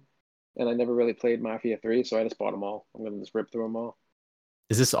 2. And I never really played Mafia 3, so I just bought them all. I'm going to just rip through them all.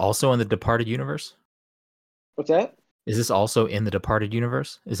 Is this also in the Departed universe? What's that? Is this also in the Departed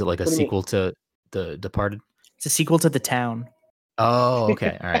universe? Is it like a sequel to the Departed? It's a sequel to The Town. Oh,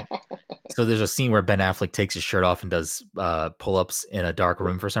 okay. All right. So there's a scene where Ben Affleck takes his shirt off and does pull-ups in a dark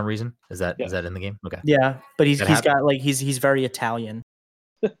room for some reason. Is that in the game? Okay. Yeah, but he's got like he's very Italian.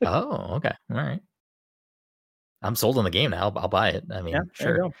 Oh, okay. All right. I'm sold on the game now. I'll buy it. I mean,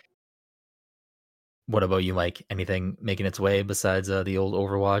 sure. What about you, Mike? Anything making its way besides the old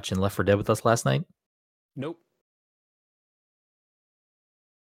Overwatch and Left 4 Dead with us last night? Nope.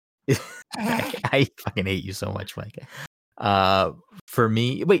 I fucking hate you so much, Mike. For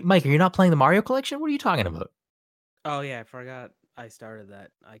me, wait, Mike, are you not playing the Mario collection? What are you talking about? Oh yeah, I forgot I started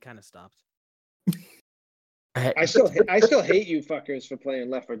that. I kind of stopped. I still hate you fuckers for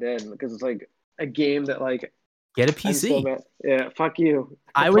playing Left 4 Dead because it's like a game that like get a PC. Yeah, fuck you.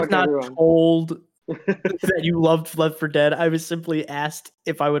 I was not told that you loved Left 4 Dead. I was simply asked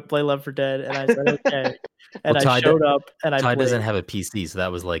if I would play Left 4 Dead, and I said okay. And I showed up, and Ty doesn't have a PC, so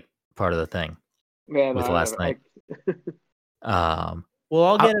that was like part of the thing. Man, with last night. Well,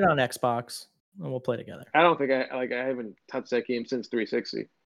 I'll get it on Xbox, and we'll play together. I don't think I haven't touched that game since 360.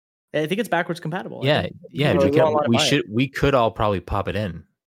 I think it's backwards compatible. Yeah. We could all probably pop it in.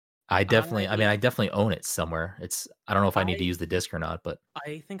 I definitely own it somewhere. I don't know if I need to use the disc or not, but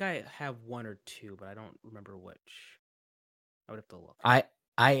I think I have one or two, but I don't remember which. I would have to look.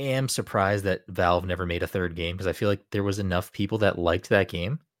 I am surprised that Valve never made a third game because I feel like there was enough people that liked that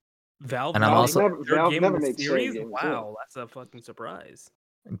game. Valve, and I'm also Valve never makes series. Games, wow, that's a fucking surprise.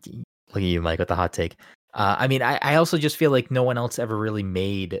 Look at you, Mike, with the hot take. I mean, I also just feel like no one else ever really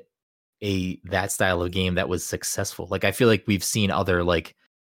made that style of game that was successful. Like I feel like we've seen other like,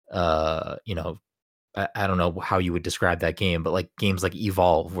 I don't know how you would describe that game, but like games like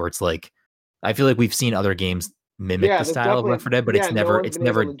Evolve, where it's like, I feel like we've seen other games mimic the style of Left 4 Dead, but it's never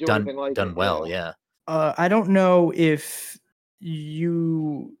done well. Yeah. I don't know if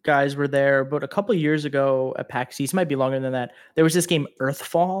you guys were there, but a couple of years ago at PAX East, might be longer than that, there was this game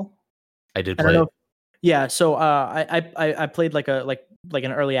Earthfall. I did play it. Yeah, so I played like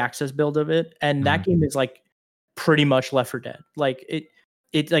an early access build of it, and that game is like pretty much Left 4 Dead. Like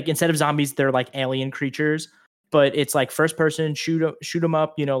it like instead of zombies, they're like alien creatures, but it's like first person shoot them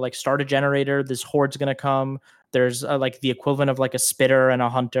up. Like start a generator. This horde's gonna come. There's like the equivalent of like a spitter and a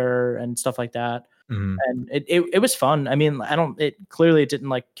hunter and stuff like that. Mm-hmm. And it was fun. I mean, it didn't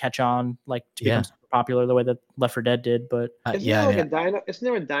like catch on like to become super popular the way that Left 4 Dead did, but isn't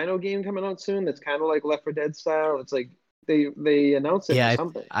there a Dino game coming out soon that's kind of like Left 4 Dead style? It's like they announced it or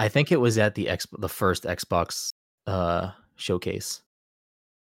something. I think it was at the first Xbox showcase,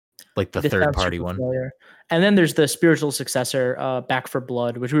 like the third party one. Familiar. And then there's the spiritual successor, Back 4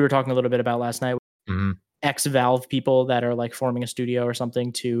 Blood, which we were talking a little bit about last night. Mm-hmm. Ex-Valve people that are like forming a studio or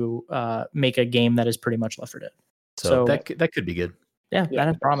something to make a game that is pretty much Left 4 Dead. So that could be good. Yeah, that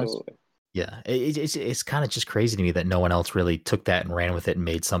has promise. Absolutely. Yeah, it's kind of just crazy to me that no one else really took that and ran with it and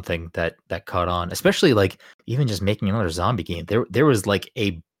made something that caught on. Especially like even just making another zombie game. There was like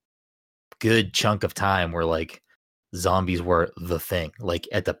a good chunk of time where like zombies were the thing. Like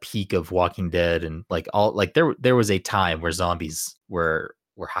at the peak of Walking Dead and like all like there was a time where zombies were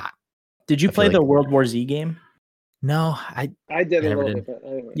hot. Did you play the World War Z game? No, I did a little bit.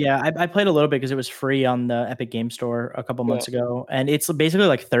 Yeah, I played a little bit because it was free on the Epic Game Store a couple months ago, and it's basically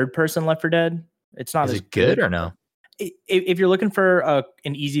like third person Left 4 Dead. It's not as good or no? If you're looking for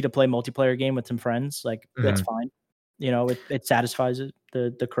an easy to play multiplayer game with some friends, like that's fine. It satisfies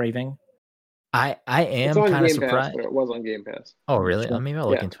the craving. I am kind of surprised. It was on Game Pass. Oh really? Maybe I'll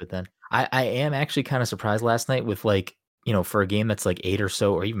look into it then. I am actually kind of surprised last night with like, for a game that's like 8 or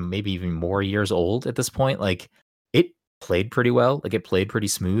so, or maybe even more years old at this point, like it played pretty well. Like it played pretty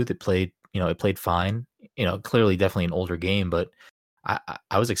smooth. It played fine. Clearly definitely an older game, but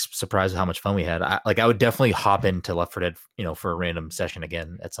I was surprised at how much fun we had. I would definitely hop into Left 4 Dead, for a random session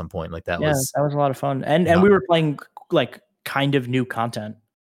again at some point. Like that was a lot of fun, and we were playing like kind of new content.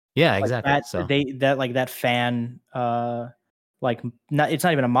 Yeah, Like exactly. that fan, like it's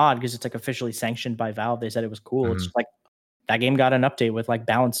not even a mod because it's like officially sanctioned by Valve. They said it was cool. It's like that game got an update with like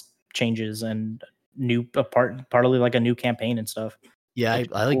balance changes and partly like a new campaign and stuff. Yeah,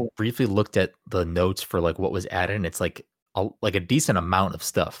 I like briefly looked at the notes for like what was added, and it's like a decent amount of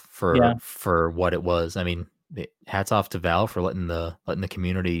stuff for what it was. I mean, hats off to Valve for letting the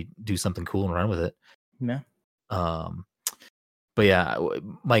community do something cool and run with it. Yeah. But yeah,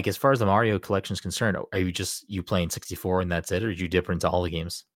 Mike, as far as the Mario collection is concerned, are you playing 64 and that's it, or did you dip into all the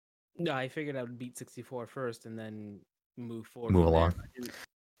games? No, I figured I would beat 64 first and then move forward. Move along.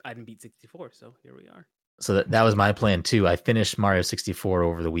 I didn't beat 64, so here we are. So that was my plan too. I finished Mario 64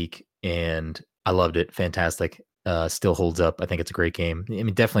 over the week and I loved it. Fantastic. Still holds up. I think it's a great game. I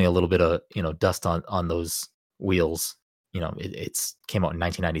mean, definitely a little bit of dust on those wheels. It's came out in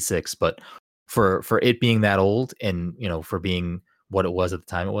 1996, but for it being that old and for being what it was at the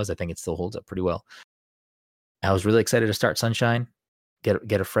time I think it still holds up pretty well. I was really excited to start Sunshine,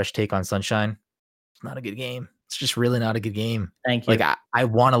 get a fresh take on Sunshine. It's not a good game. It's just really not a good game. Thank you. Like I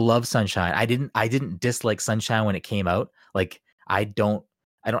want to love Sunshine. I didn't dislike Sunshine when it came out. Like I don't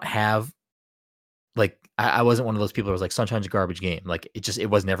have like I wasn't one of those people who was like Sunshine's a garbage game. Like it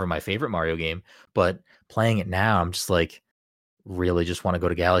was never my favorite Mario game. But playing it now, I'm just like really just want to go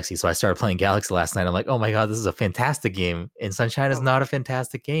to Galaxy. So I started playing Galaxy last night. I'm like, oh my god, this is a fantastic game. And Sunshine is not a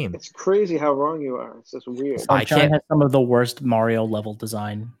fantastic game. It's crazy how wrong you are. It's just weird. Sunshine has some of the worst Mario level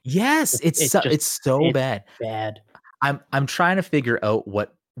design. Yes, it's so bad. Bad. I'm trying to figure out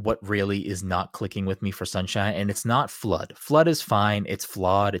what really is not clicking with me for Sunshine, and it's not Flood. Flood is fine. It's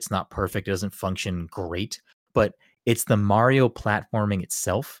flawed. It's not perfect. It doesn't function great, but it's the Mario platforming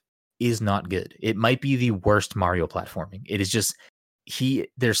itself is not good. It might be the worst Mario platforming. It is just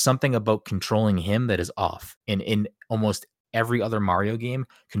there's something about controlling him that is off. And in almost every other Mario game,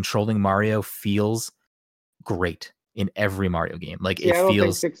 controlling Mario feels great in every Mario game. Like I don't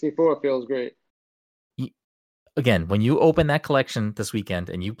think 64 feels great. Again, when you open that collection this weekend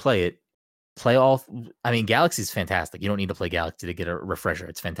and you play all. I mean, Galaxy's fantastic. You don't need to play Galaxy to get a refresher.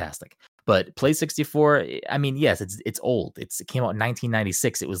 It's fantastic. But play 64. I mean, yes, it's old. It came out in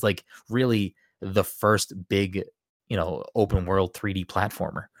 1996. It was like really the first big, open world 3D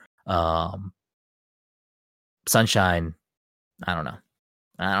platformer. Sunshine. I don't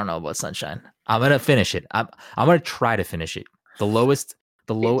know about Sunshine. I'm gonna finish it. I'm gonna try to finish it.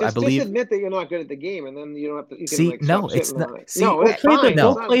 I believe. Just admit that you're not good at the game, and then you don't have to. You can, see, no, it's not.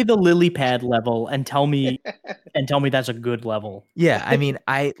 Don't play the lily pad level and tell me that's a good level. Yeah, I mean,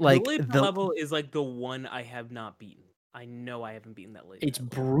 I like the level is like the one I have not beaten. I know I haven't beaten that lily. It's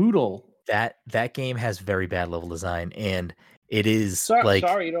brutal. That game has very bad level design, and it is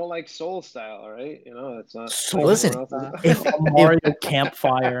sorry you don't like Soul Style, right? It's not. Listen, if a Mario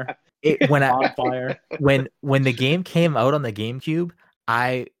campfire, when the game came out on the GameCube.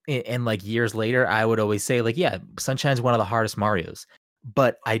 And like years later, I would always say like, yeah, Sunshine's one of the hardest Marios,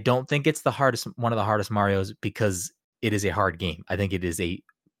 but I don't think it's one of the hardest Marios because it is a hard game. I think it is a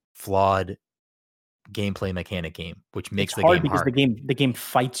flawed gameplay mechanic game, which makes the game hard. The game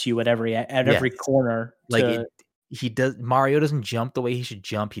fights you at every corner. Like Mario doesn't jump the way he should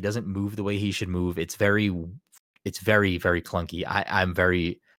jump. He doesn't move the way he should move. It's very, very clunky.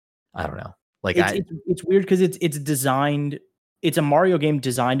 I don't know. Like it's weird because it's designed. It's a Mario game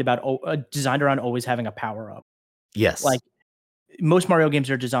designed around always having a power up. Yes. Like most Mario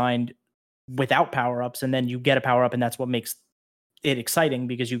games are designed without power ups, and then you get a power up, and that's what makes it exciting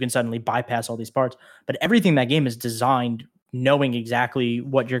because you can suddenly bypass all these parts. But everything that game is designed knowing exactly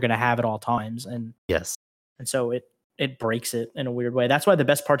what you're going to have at all times. And yes. And so it breaks it in a weird way. That's why the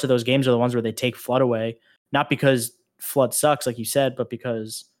best parts of those games are the ones where they take Flood away, not because Flood sucks, like you said, but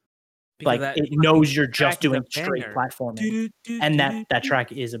because it knows you're just doing straight platforming. And that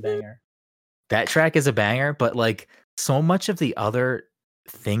track is a banger. That track is a banger, but like so much of the other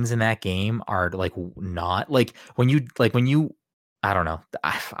things in that game are like not like when you I don't know.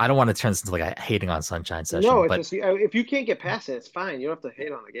 I don't want to turn this into like a hating on Sunshine session. No, it's just if you can't get past it, it's fine. You don't have to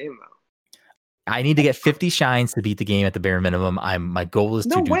hate on the game though. I need to get 50 shines to beat the game at the bare minimum. My goal is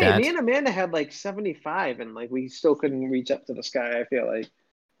to do that. Me and Amanda had like 75 and like we still couldn't reach up to the sky, I feel like.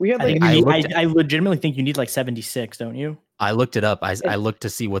 We had like I legitimately think you need like 76, don't you? I looked it up. I looked to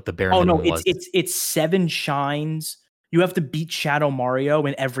see what the bare minimum was. It's 7 shines. You have to beat Shadow Mario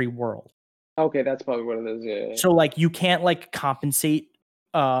in every world. Okay, that's probably what it is. Yeah. So like you can't like compensate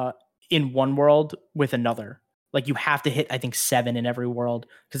in one world with another. Like you have to hit, I think 7 in every world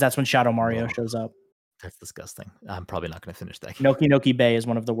because that's when Shadow Mario Whoa. shows up. That's disgusting. I'm probably not going to finish that game. Noki Noki Bay is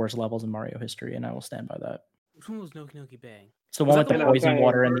one of the worst levels in Mario history, and I will stand by that. Which one was Noki Noki Bay? It's the one with that the the one poison with-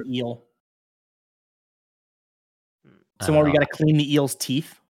 water and the eel. It's the I one don't where you know. got to clean the eel's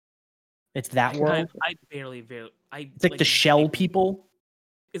teeth. It's that world. I barely. It's like the shell people.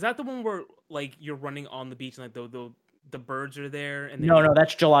 Is that the one where like you're running on the beach and like the birds are there? And No,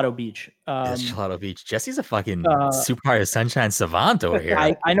 that's Gelato Beach. It's Gelato Beach. Jesse's a fucking uh, Super Mario Sunshine savant over here.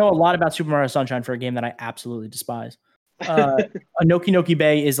 I know a lot about Super Mario Sunshine for a game that I absolutely despise. A Noki Noki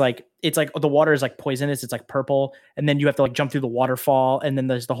Bay is like, it's like the water is like poisonous. It's like purple, and then you have to like jump through the waterfall, and then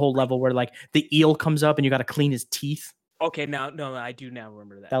there's the whole level where like the eel comes up and you got to clean his teeth. Okay, no, I do now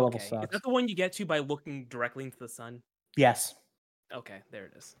remember that. That level Okay. Is sucks. that the one you get to by looking directly into the sun? Yes. Okay, there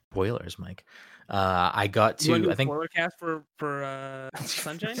it is. Spoilers, Mike. I got You wanna do to. a I think spoiler cast for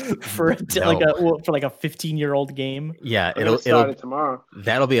Sunshine. for like a 15-year-old game. yeah, I'm gonna start it tomorrow.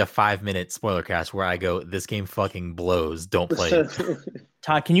 that'll be a 5-minute spoiler cast where I go, this game fucking blows. Don't play it.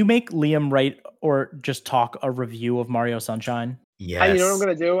 Todd, can you make Liam write or just talk a review of Mario Sunshine? Yes. You know what I'm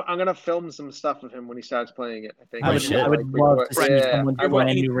gonna do? I'm gonna film some stuff of him when he starts playing it. I think. Oh, shit. I would love to see Yeah, someone's I will.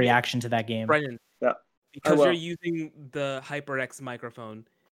 brand new reaction to that game. Brendan. Yeah. Because will. you're using the HyperX microphone,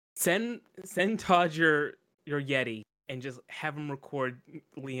 send Todd your Yeti and just have him record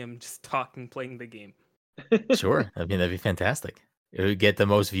Liam just talking, playing the game. Sure. I mean, that'd be fantastic. It would get the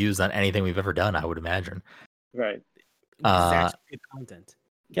most views on anything we've ever done, I would imagine. Right. It's actually good content.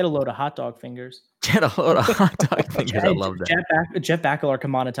 Get a load of hot dog fingers. Get a load of hot dog fingers. I love that. Jeff Bakalar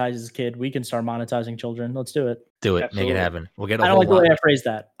can monetize his kid. We can start monetizing children. Let's do it. Do it. Absolutely. Make it happen. We'll get a I don't whole like the lot. way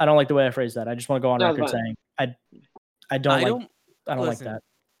I phrased that. I just want to go on No, record it's fine. saying I don't like listen, that.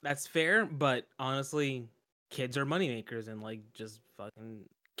 That's fair, but honestly, kids are moneymakers and like just fucking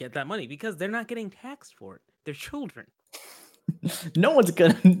get that money because they're not getting taxed for it. They're children. No one's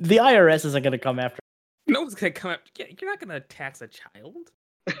gonna. The IRS isn't gonna come after. No one's gonna come up. You're not gonna tax a child.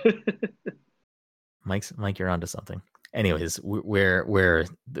 Mike, you're onto something. Anyways,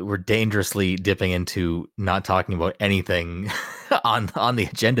 we're dangerously dipping into not talking about anything on the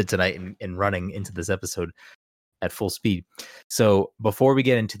agenda tonight and running into this episode at full speed. So before we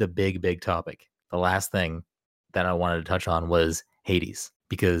get into the big topic, the last thing that I wanted to touch on was Hades,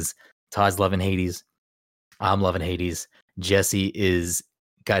 because Todd's loving Hades, I'm loving Hades. Jesse is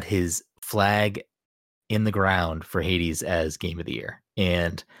got his flag in the ground for Hades as Game of the Year,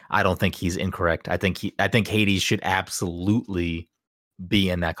 and I don't think he's incorrect. I think Hades should absolutely be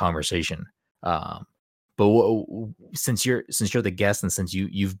in that conversation. But since you're the guest and since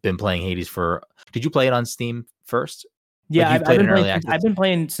you've been playing Hades did you play it on Steam first? Yeah, Like, I've been early playing. access? I've been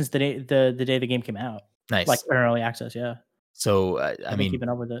playing since the day the game came out, Nice. like early access. Yeah, So I I've been mean, keeping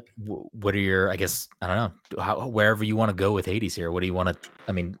up with it. what are your? I guess I don't know. Wherever you want to go with Hades here. What do you want to?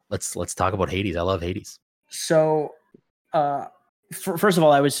 I mean, let's talk about Hades. I love Hades. So, first of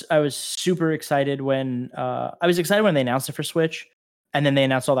all, I was super excited when they announced it for Switch, and then they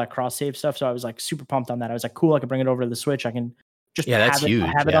announced all that cross save stuff. So I was like super pumped on that. I was like, cool, I can bring it over to the Switch. I can just that's have huge,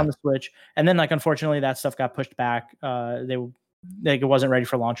 it on the Switch. And then like unfortunately that stuff got pushed back. It wasn't ready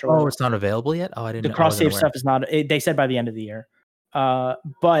for launch. Or Oh, whatever. it's not available yet. Oh, I didn't. The cross save stuff is not. They said by the end of the year.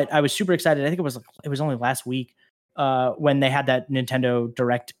 But I was super excited. I think it was only last week when they had that Nintendo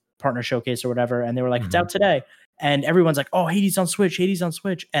Direct partner showcase or whatever, and they were like, it's out today, and everyone's like, oh, Hades on Switch,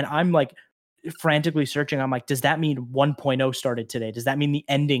 and I'm like frantically searching. I'm like, does that mean 1.0 started today? Does that mean the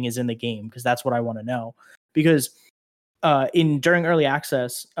ending is in the game? Because that's what I want to know. Because during early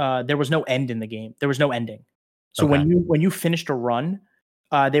access, there was no end in the game. There was no ending. So Okay. when you finished a run,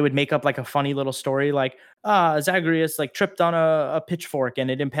 they would make up like a funny little story, like Zagreus like tripped on a pitchfork and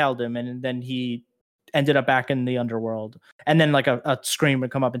it impaled him, and then he ended up back in the underworld. And then like a screen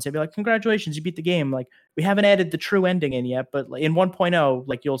would come up and say, be like, congratulations, you beat the game. Like, we haven't added the true ending in yet, but in 1.0,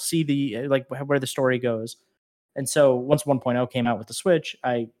 like you'll see the like where the story goes. And so once 1.0 came out with the Switch,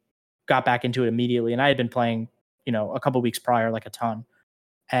 I got back into it immediately, and I had been playing, a couple weeks prior, like a ton.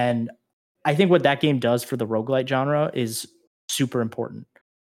 And I think what that game does for the roguelite genre is super important.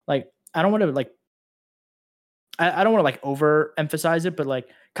 Like, I don't want to overemphasize it, but like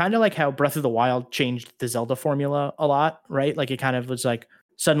kind of like how Breath of the Wild changed the Zelda formula a lot, right? Like it kind of was like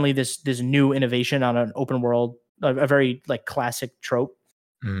suddenly this new innovation on an open world, a very like classic trope.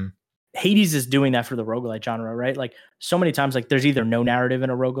 Mm-hmm. Hades is doing that for the roguelite genre, right? Like so many times, like there's either no narrative in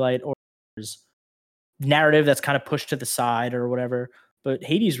a roguelite or there's narrative that's kind of pushed to the side or whatever. But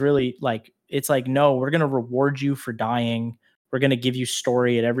Hades really like, it's like, no, we're going to reward you for dying. We're going to give you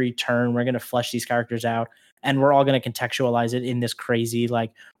story at every turn. We're going to flesh these characters out. and we're all going to contextualize it in this crazy,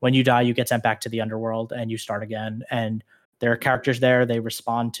 like, when you die, you get sent back to the underworld and you start again. And there are characters there. They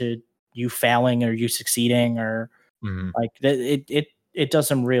respond to you failing or you succeeding, or like it does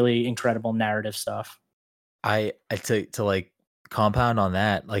some really incredible narrative stuff. I to like compound on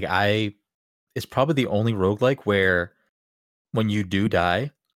that, like it's probably the only roguelike where when you do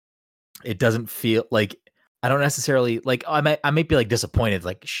die, it doesn't feel like, I don't necessarily like, I might be like disappointed,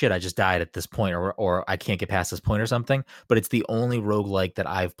 like shit, I just died at this point, or I can't get past this point or something. But it's the only roguelike that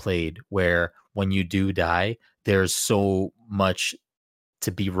I've played where when you do die, there's so much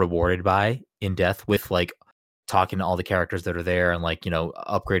to be rewarded by in death, with like talking to all the characters that are there and like,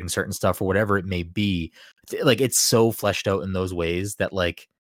 upgrading certain stuff or whatever it may be. Like it's so fleshed out in those ways that like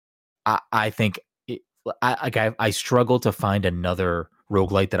I think I struggle to find another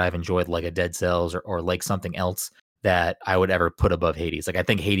roguelike that I've enjoyed, like a Dead Cells or like something else that I would ever put above Hades. Like I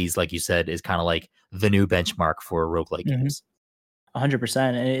think Hades, like you said, is kind of like the new benchmark for roguelike games. 100%.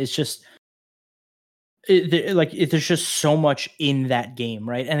 And it's just there's just so much in that game,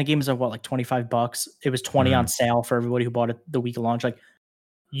 right? And the game is like $25. It was 20 on sale for everybody who bought it the week of launch. Like,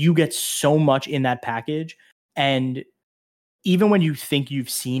 you get so much in that package, and even when you think you've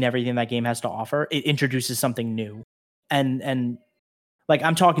seen everything that game has to offer, it introduces something new. And like,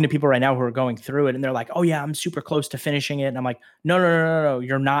 I'm talking to people right now who are going through it, and they're like, "Oh yeah, I'm super close to finishing it." And I'm like, "No,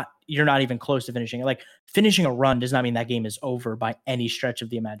 you're not even close to finishing it. Like, finishing a run does not mean that game is over by any stretch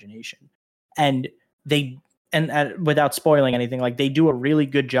of the imagination." And without spoiling anything, like, they do a really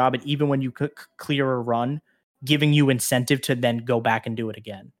good job at, even when you clear a run, giving you incentive to then go back and do it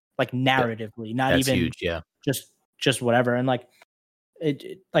again, like narratively, not That's even huge, yeah. Just whatever. And like, I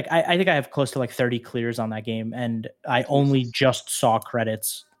think I have close to like 30 clears on that game, and I only just saw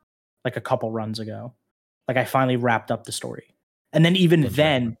credits like a couple runs ago. Like, I finally wrapped up the story, and then even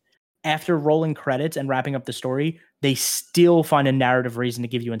then, after rolling credits and wrapping up the story, they still find a narrative reason to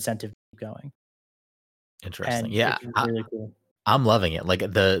give you incentive to keep going. Interesting. And Yeah, it's really cool. I'm loving it. Like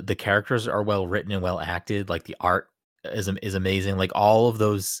the characters are well written and well acted. Like the art is amazing. Like all of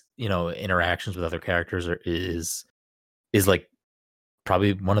those, interactions with other characters is like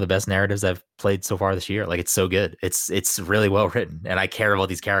probably one of the best narratives I've played so far this year. Like it's so good. It's really well written, and I care about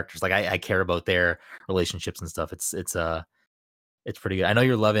these characters. Like I care about their relationships and stuff. It's pretty good. I know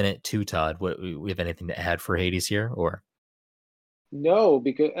you're loving it too, Todd. We have anything to add for Hades here, or? No,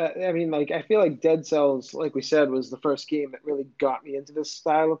 because I mean, like, I feel like Dead Cells, like we said, was the first game that really got me into this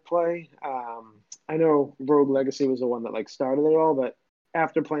style of play. I know Rogue Legacy was the one that like started it all, but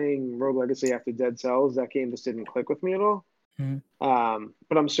after playing Rogue Legacy after Dead Cells, that game just didn't click with me at all.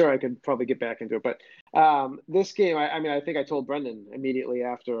 But I'm sure I could probably get back into it. But this game, I mean, I think I told Brendan immediately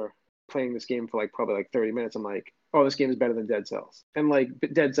after playing this game for like probably like 30 minutes, I'm like, oh, this game is better than Dead Cells. And like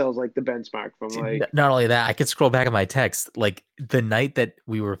Dead Cells, like the benchmark from like. Not only that, I could scroll back at my text. Like the night that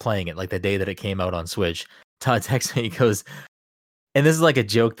we were playing it, like the day that it came out on Switch, Todd texts me, he goes, and this is like a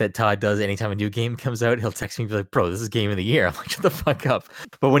joke that Todd does anytime a new game comes out. He'll text me and be like, bro, this is game of the year. I'm like, shut the fuck up.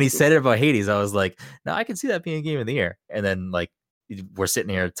 But when he said it about Hades, I was like, no, I can see that being a game of the year. And then like we're sitting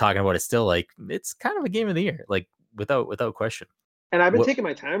here talking about it still, like it's kind of a game of the year, like without question. And I've been taking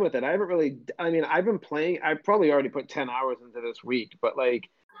my time with it. I haven't really, I mean, I've been playing, I probably already put 10 hours into this week, but like,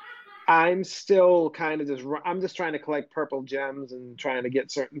 I'm still kind of I'm just trying to collect purple gems and trying to get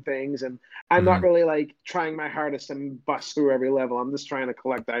certain things. And I'm not really like trying my hardest to bust through every level. I'm just trying to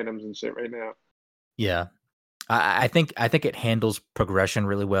collect items and shit right now. Yeah. I think it handles progression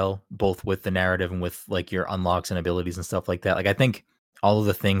really well, both with the narrative and with like your unlocks and abilities and stuff like that. Like I think all of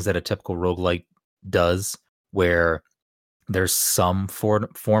the things that a typical roguelike does, where there's some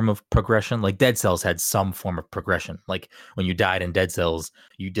form of progression. Like Dead Cells had some form of progression. Like when you died in Dead Cells,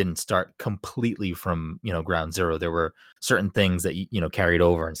 you didn't start completely from, ground zero. There were certain things that, carried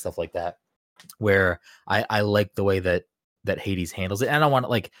over and stuff like that, where I like the way that Hades handles it. And I don't want to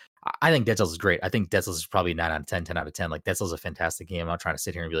like, I think Dead Cells is great. I think Dead Cells is probably 9 out of 10, 10 out of 10. Like Dead Cells is a fantastic game. I'm not trying to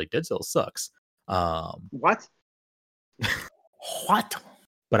sit here and be like, Dead Cells sucks. What? What?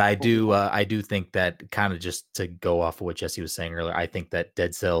 But I do think that, kind of just to go off of what Jesse was saying earlier, I think that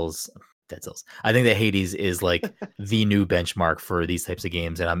Dead Cells. I think that Hades is like the new benchmark for these types of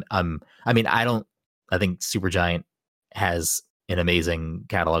games. And I think Supergiant has an amazing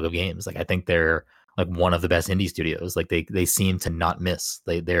catalog of games. Like I think they're like one of the best indie studios. Like they seem to not miss.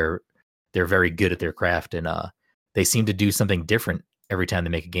 They're very good at their craft, and they seem to do something different every time they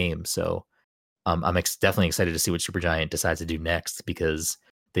make a game. So I'm definitely excited to see what Supergiant decides to do next, because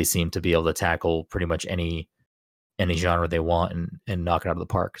they seem to be able to tackle pretty much any genre they want and knock it out of the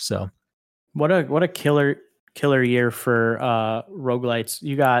park. So what a killer year for roguelites.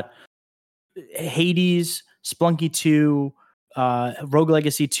 You got Hades, Splunky 2, Rogue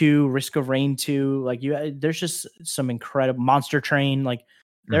Legacy 2, Risk of Rain 2. Like there's just some incredible Monster Train. Like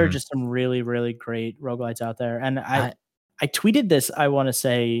there are just some really, really great roguelites out there. And I tweeted this, I want to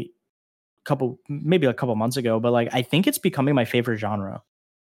say maybe a couple months ago, but like I think it's becoming my favorite genre.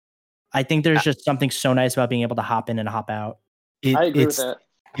 I think there's just something so nice about being able to hop in and hop out. I agree with that.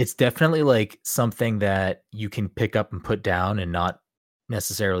 It's definitely like something that you can pick up and put down and not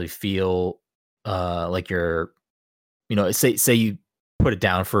necessarily feel like you're, say you put it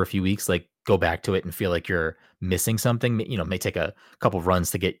down for a few weeks, like go back to it and feel like you're missing something. It may take a couple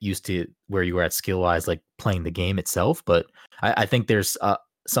runs to get used to where you were at skill wise, like playing the game itself. But I think there's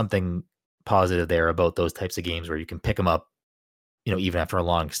something positive there about those types of games where you can pick them up, even after a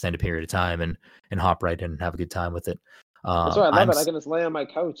long extended period of time and hop right in and have a good time with it. That's why I love it. I can just lay on my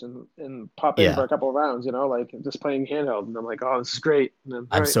couch and pop in for a couple of rounds, like just playing handheld, and I'm like, oh, this is great.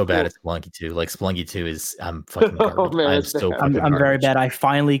 I'm so bad at Splunky 2. Like Splunky 2 is, I'm fucking garbage. I'm very bad. I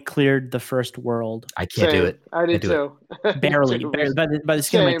finally cleared the first world. I can't do it. I did too. Barely by the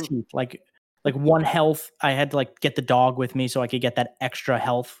skin of my teeth. Like 1 health. I had to like get the dog with me so I could get that extra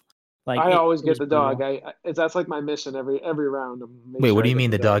health. Like I always get the dog. That's like my mission every round. Wait, what do you mean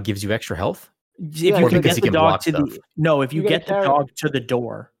the dog gives you extra health? If you can get the dog to if you get the dog to the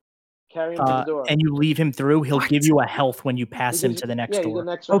door, carry him to the door, and you leave him through, he'll give you a health when you pass him to the next door.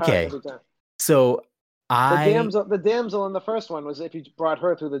 Okay, so the damsel in the first one was if you brought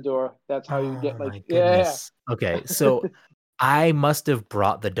her through the door, that's how you get like Okay, so I must have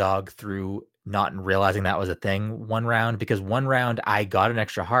brought the dog through not realizing that was a thing one round, because one round I got an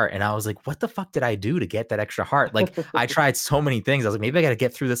extra heart and I was like, what the fuck did I do to get that extra heart? Like I tried so many things. I was like, maybe I got to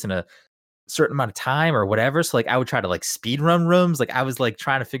get through this in a certain amount of time or whatever. So like I would try to like speed run rooms. Like I was like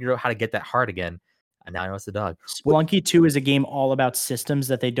trying to figure out how to get that heart again. And now I know it's the dog. Splunky 2 is a game all about systems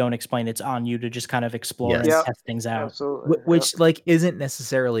that they don't explain. It's on you to just kind of explore and test things out. Absolutely. Which like isn't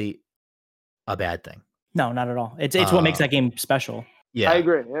necessarily a bad thing. No, not at all. It's what makes that game special. Yeah, I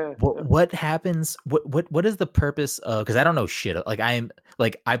agree. Yeah. What happens? What is the purpose of? Because I don't know shit. Like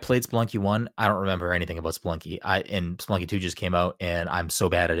I played Splunky 1. I don't remember anything about Splunky. And Splunky 2 just came out, and I'm so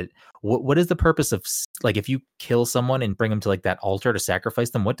bad at it. What is the purpose of like if you kill someone and bring them to like that altar to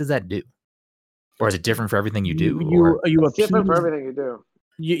sacrifice them? What does that do? Or is it different for everything you do? It's different for everything you do.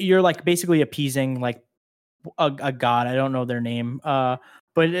 You're like basically appeasing like a god. I don't know their name.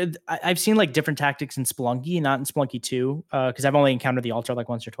 But I've seen like different tactics in Splunky, not in Splunky 2, because I've only encountered the altar like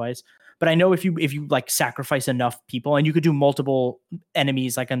once or twice. But I know if you like sacrifice enough people, and you could do multiple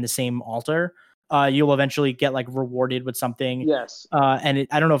enemies like on the same altar, you'll eventually get like rewarded with something. Yes. And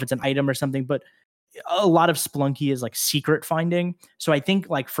I don't know if it's an item or something, but a lot of Splunky is like secret finding. So I think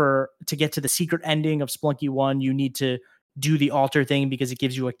like to get to the secret ending of Splunky 1, you need to do the altar thing because it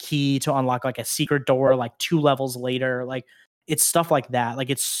gives you a key to unlock like a secret door like 2 levels later. Like it's stuff like that. Like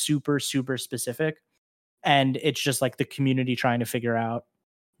it's super, super specific. And it's just like the community trying to figure out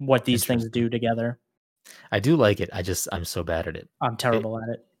what these things do together. I do like it. I'm so bad at it. I'm terrible at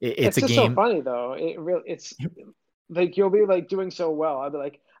it. It's a just game. So funny though. It's like you'll be like doing so well. I'll be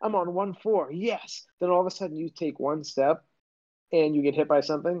like, I'm on 1-4. Yes. Then all of a sudden you take one step and you get hit by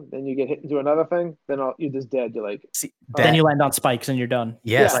something. Then you get hit into another thing. Then you're just dead. You're like, then you land on spikes and you're done.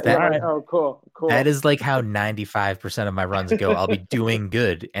 Yes. Oh, cool. That is like how 95% of my runs go. I'll be doing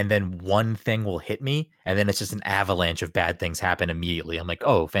good, and then one thing will hit me, and then it's just an avalanche of bad things happen immediately. I'm like,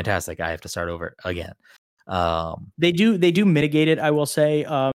 oh, fantastic! I have to start over again. They do mitigate it. I will say,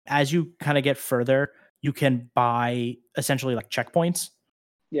 as you kind of get further, you can buy essentially like checkpoints.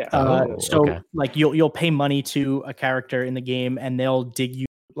 Yeah. Like you'll pay money to a character in the game, and they'll dig you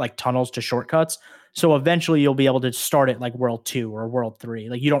like tunnels to shortcuts. So eventually you'll be able to start at like World 2 or World 3.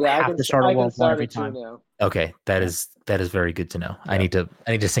 Like you don't have to start at World 1 every time. Okay, that is very good to know. Yeah. I need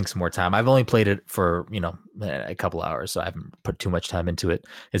to sink some more time. I've only played it for a couple hours, so I haven't put too much time into it.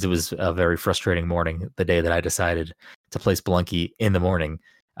 As it was a very frustrating morning the day that I decided to play Spelunky in the morning.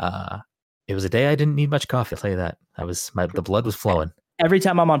 It was a day I didn't need much coffee. I'll tell you that. The blood was flowing. Every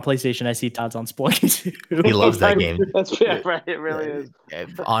time I'm on PlayStation, I see Todd's on Spelunky too. He loves that game. That's right. It really is.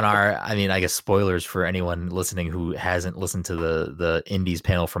 I guess spoilers for anyone listening who hasn't listened to the Indies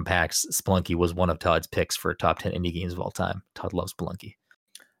panel from PAX. Spelunky was one of Todd's picks for top 10 indie games of all time. Todd loves Spelunky.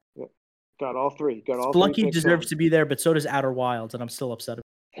 Got all three. Spelunky deserves to be there, but so does Outer Wilds, and I'm still upset.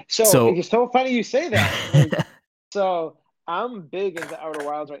 So it's so funny you say that. So I'm big into Outer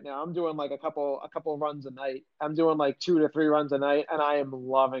Wilds right now. I'm doing like a couple runs a night. I'm doing like 2 to 3 runs a night, and I am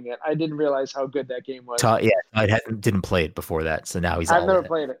loving it. I didn't realize how good that game was. I didn't play it before that, so now I've never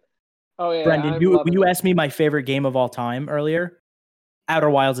played it. Oh yeah, Brendan, you asked me my favorite game of all time earlier. Outer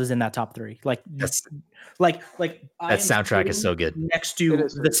Wilds is in that top 3. Like That's I that am soundtrack is sitting so good. next It to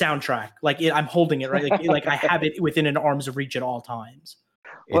is the good. soundtrack. Like I'm holding it right. Like I have it within an arm's reach at all times.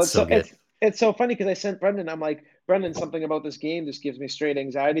 Well, It's so good. It's so funny because I sent Brendan. I'm like, Brendan, something about this game just gives me straight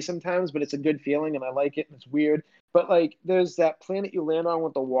anxiety sometimes, but it's a good feeling and I like it and it's weird. But like, there's that planet you land on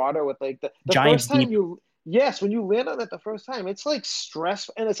with the water with like the Giants first time Deep. yes, when you land on it the first time, it's like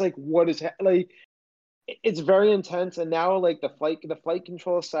stressful and it's like, what is like, it's very intense. And now like the flight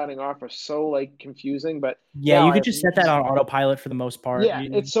controls starting off are so like confusing, but Yeah, now you I could have just set that on autopilot for the most part. yeah,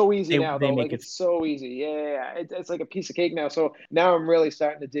 it's so easy now they though. make Like it. it's so easy. Yeah. It's like a piece of cake now. So now I'm really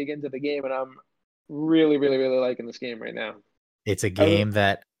starting to dig into the game, and I'm really, really, really liking this game right now. It's a I re- game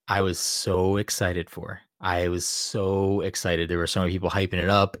that I was so excited for. I was so excited. There were so many people hyping it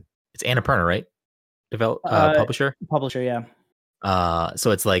up. It's Annapurna, right? Publisher. Publisher, yeah.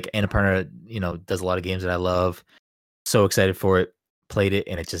 So it's like Annapurna, does a lot of games that I love. So excited for it. Played it,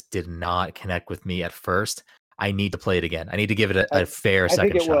 and it just did not connect with me at first. I need to play it again. I need to give it a fair I think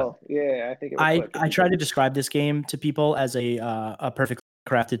second it shot. will. Yeah, I think it will. I click. try to describe this game to people as a perfectly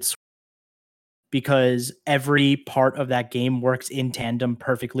crafted because every part of that game works in tandem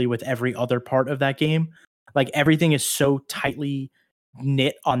perfectly with every other part of that game. Like everything is so tightly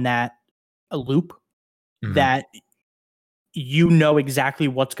knit on that loop Mhm. that you know exactly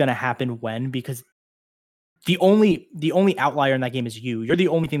what's going to happen when, because the only outlier in that game is you. You're the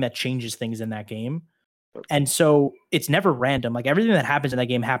only thing that changes things in that game. And so it's never random. Like everything that happens in that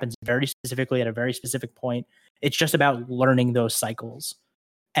game happens very specifically at a very specific point. It's just about learning those cycles.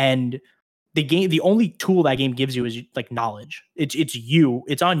 And the only tool that game gives you is like knowledge.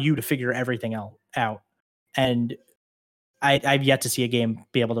 It's on you to figure everything out. And I've yet to see a game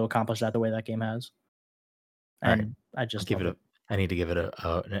be able to accomplish that the way that game has. And I just give it love I need to give it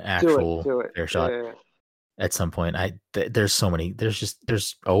an actual Do it. fair shot Yeah. at some point. There's so many.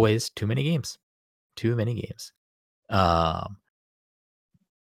 There's always too many games. Too many games.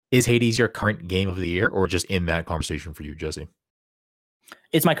 Is Hades your current game of the year, or just in that conversation for you, Jesse?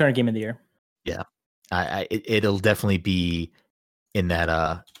 It's my current game of the year. Yeah, it'll definitely be in that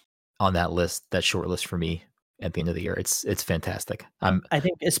on that list, that short list for me at the end of the year. It's fantastic. I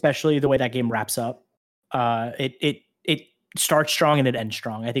think especially the way that game wraps up. It starts strong and it ends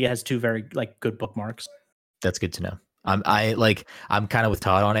strong. I think it has two very like good bookmarks. That's good to know. I'm kind of with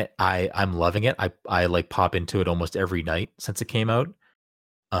Todd on it. I'm loving it. I like pop into it almost every night since it came out.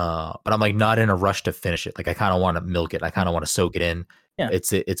 But I'm like not in a rush to finish it. Like I kind of want to milk it. I kind of want to soak it in. Yeah.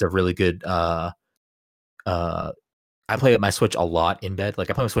 It's a really good. I play my Switch a lot in bed. Like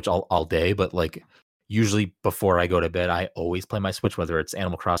I play my Switch all day, but like usually before I go to bed, I always play my Switch, whether it's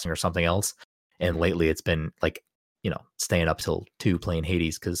Animal Crossing or something else. And lately, it's been like staying up till 2 playing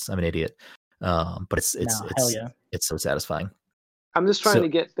Hades because I'm an idiot. But it's so satisfying. I'm just trying to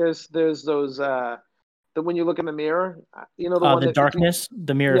get there's those the when you look in the mirror, the one the darkness,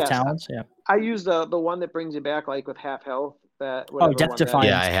 the mirror of talents. Yeah, I use the one that brings you back like with half health. Death Defiance.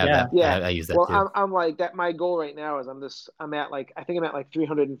 Yeah, I have that. Yeah, I use that too. Well, I'm like that. My goal right now is I'm at like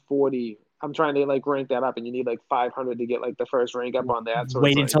 340. I'm trying to like rank that up, and you need like 500 to get like the first rank up on that. So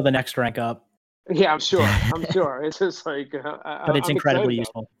wait until the next rank up. Yeah, I'm sure. It's just like, but it's incredibly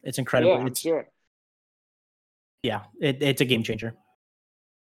useful. It's incredible. Yeah, I'm sure. Yeah, it's a game changer.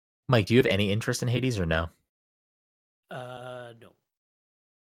 Mike, do you have any interest in Hades or no? No.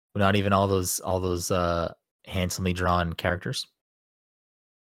 Not even all those handsomely drawn characters.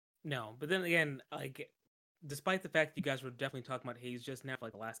 No, but then again, like, despite the fact you guys were definitely talking about Hades just now for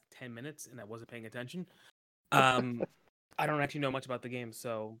like the last 10 minutes, and I wasn't paying attention, I don't actually know much about the game,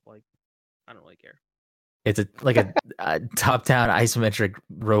 so like, I don't really care. It's a top-down isometric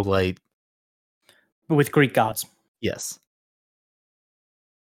roguelite with Greek gods. Yes.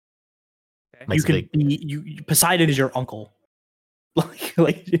 Okay. You can be Poseidon is your uncle.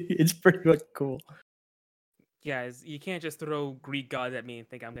 like it's pretty much cool. Guys, you can't just throw Greek gods at me and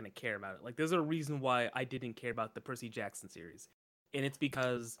think I'm gonna care about it. Like, there's a reason why I didn't care about the Percy Jackson series, and it's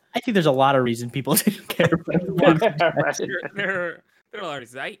because I think there's a lot of reasons people didn't care about it. There are a lot of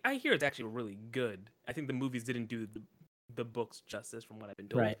reasons. I hear it's actually really good. I think the movies didn't do the books justice, from what I've been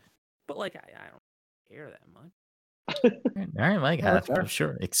told. Right. But like, I don't care that much. All right, Mike.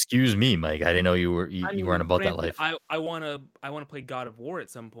 Sure. Excuse me, Mike. I didn't know you weren't about that life. I wanna play God of War at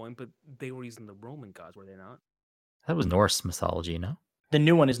some point, but they were using the Roman gods, were they not? That was Norse mythology, no? The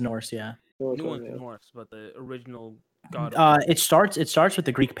new one is Norse, yeah. The new one's Norse, but the original God. It starts with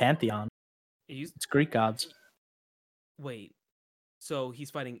the Greek pantheon. It's Greek gods. Wait, so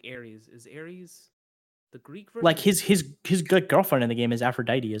he's fighting Ares. Is Ares the Greek version? Like his good girlfriend in the game is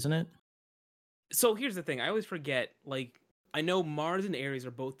Aphrodite, isn't it? So here's the thing. I always forget, like, I know Mars and Ares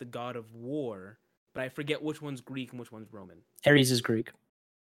are both the god of war, but I forget which one's Greek and which one's Roman. Ares is Greek.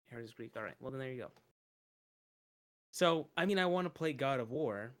 Ares is Greek. All right. Well, then there you go. So, I mean, I want to play God of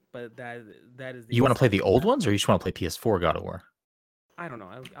War, but that is the You want to play the old ones, or you just want to play PS4 God of War? I don't know.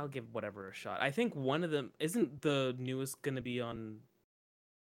 I'll give whatever a shot. I think one of them isn't the newest going to be on.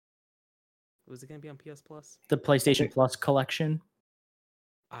 Was it going to be on PS Plus? The PlayStation Plus collection.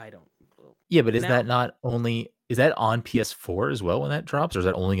 I don't. Well, Yeah, but is now- that not only is that on PS4 as well when that drops, or is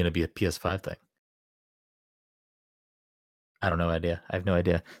that only going to be a PS5 thing? I don't know idea. I have no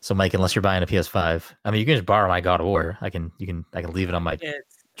idea. So, Mike, unless you're buying a PS5, I mean, you can just borrow my God of War. I can leave it on my.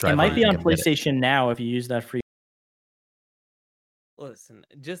 It's, drive It might by be and on get it. PlayStation Now if you use that free. listen,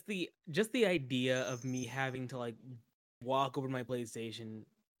 just the idea of me having to like walk over to my PlayStation,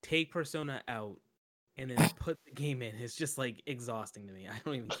 take Persona out, and then put the game in is just like exhausting to me. I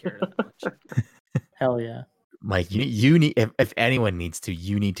don't even care that much. Hell yeah. Mike, you need if anyone needs to,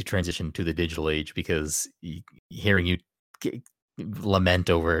 you need to transition to the digital age because hearing you lament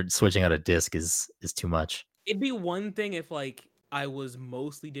over switching out a disc is too much. It'd be one thing if like I was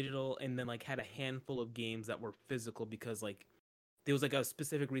mostly digital and then like had a handful of games that were physical because like there was like a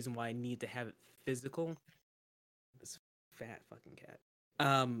specific reason why I need to have it physical. This fat fucking cat.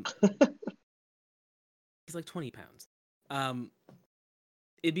 He's like 20 pounds.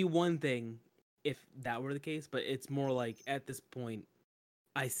 It'd be one thing if that were the case, but it's more like at this point,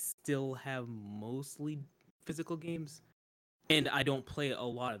 I still have mostly physical games, and I don't play a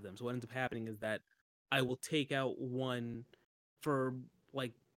lot of them. So what ends up happening is that I will take out one for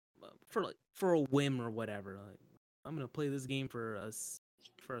a whim or whatever. Like, I'm gonna play this game for a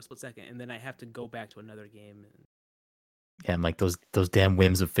split second, and then I have to go back to another game. And Yeah, Mike, those damn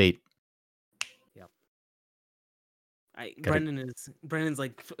whims of fate. Brendan's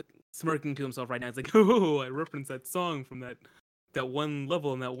like smirking to himself right now. It's like, oh, I referenced that song from that one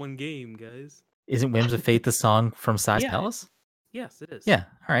level in that one game, guys. Isn't Whims of Fate the song from Size Yeah. Palace? Yes, it is. Yeah.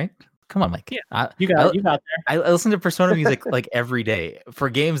 All right. Come on, Mike. Yeah. You got there. I listen to Persona music like every day for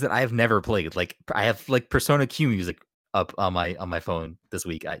games that I've never played. Like I have like Persona Q music up on my phone this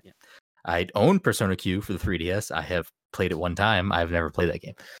week. I own Persona Q for the 3DS. I have played it one time. I've never played that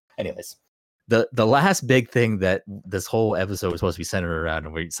game. Anyways, the last big thing that this whole episode was supposed to be centered around,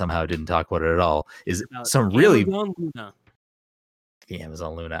 and we somehow didn't talk about it at all, is some really Amazon Luna. the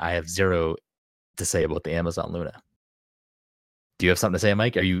Amazon Luna. I have zero to say about the Amazon Luna. Do you have something to say,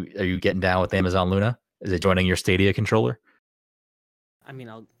 Mike? Are you getting down with Amazon Luna? Is it joining your Stadia controller? I mean,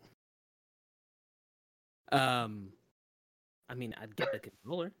 I'd get the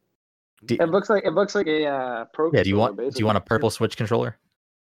controller. It looks like a pro. Yeah. Do you want controller, a purple Switch controller?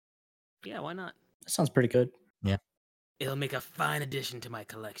 Yeah, why not? That sounds pretty good. It'll make a fine addition to my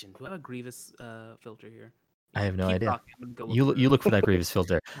collection. Do I have a Grievous filter here? I have no Keep idea. talking, I'm gonna go You for it. look for that Grievous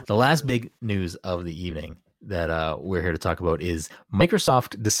filter. The last big news of the evening that we're here to talk about is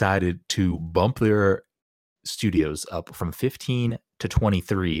Microsoft decided to bump their studios up from 15 to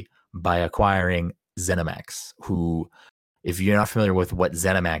 23 by acquiring ZeniMax, who, if you're not familiar with what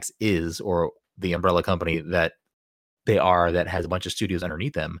ZeniMax is or the umbrella company that they are that has a bunch of studios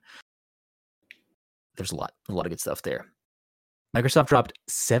underneath them, there's a lot of good stuff there. Microsoft dropped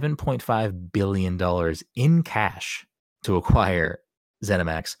 $7.5 billion in cash to acquire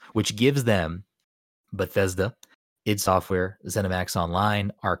ZeniMax, which gives them Bethesda, id Software, ZeniMax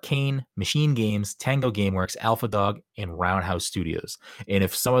Online, Arcane, Machine Games, Tango Gameworks, AlphaDog, and Roundhouse Studios. And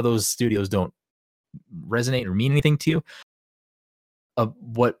if some of those studios don't resonate or mean anything to you,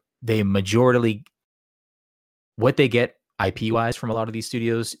 what they get IP-wise from a lot of these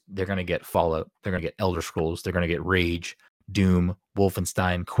studios, they're going to get Fallout, they're going to get Elder Scrolls, they're going to get Rage, Doom,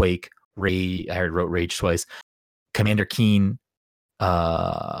 Wolfenstein, Quake, I wrote Rage twice, Commander Keen,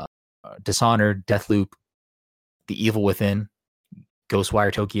 Dishonored, Deathloop, The Evil Within,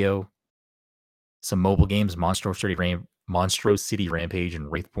 Ghostwire Tokyo, some mobile games, Monstro City Rampage,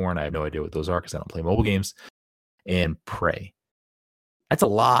 and Wraithborn. I have no idea what those are because I don't play mobile games. And Prey. That's a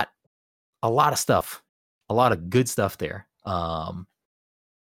lot of stuff, a lot of good stuff there. I,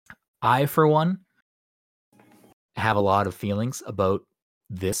 for one, have a lot of feelings about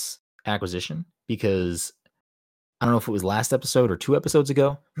this acquisition because I don't know if it was last episode or 2 episodes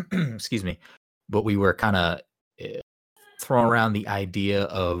ago, excuse me, but we were kind of throwing around the idea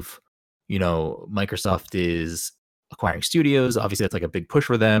of, Microsoft is acquiring studios. Obviously, that's like a big push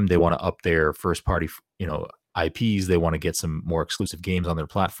for them. They want to up their first party, IPs. They want to get some more exclusive games on their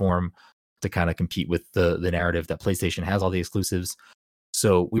platform to kind of compete with the narrative that PlayStation has all the exclusives.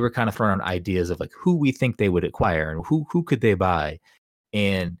 So we were kind of throwing out ideas of like who we think they would acquire and who could they buy.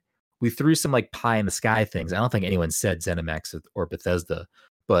 And we threw some like pie in the sky things. I don't think anyone said ZeniMax or Bethesda,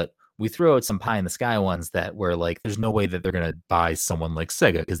 but we threw out some pie in the sky ones that were like, there's no way that they're going to buy someone like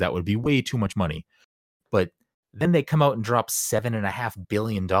Sega because that would be way too much money. But then they come out and drop $7.5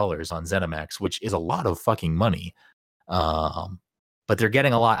 billion on ZeniMax, which is a lot of fucking money. But they're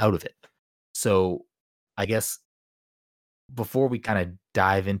getting a lot out of it. So I guess before we kind of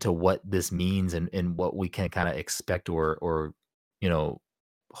dive into what this means and what we can kind of expect or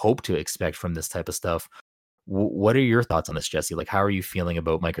hope to expect from this type of stuff, what are your thoughts on this, Jesse? Like, how are you feeling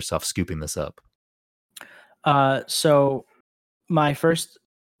about Microsoft scooping this up? So my first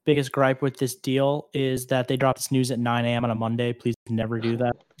biggest gripe with this deal is that they dropped this news at 9 a.m. on a Monday. Please never do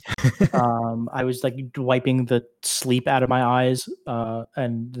that. I was like wiping the sleep out of my eyes,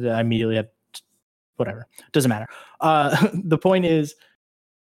 and I immediately had whatever. Doesn't matter. The point is,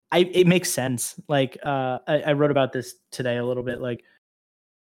 it makes sense. Like, I wrote about this today a little bit. Like,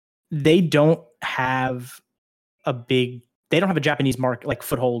 they don't have a Japanese market like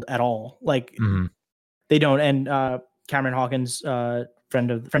foothold at all. Like, they don't. And Cameron Hawkins,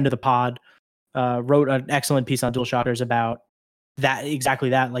 friend of the pod, wrote an excellent piece on DualShockers about that, exactly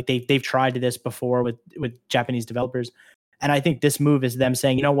that. Like, they've tried this before with Japanese developers, and I think this move is them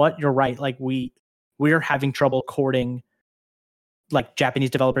saying, you know what, you're right. Like, we're having trouble courting like Japanese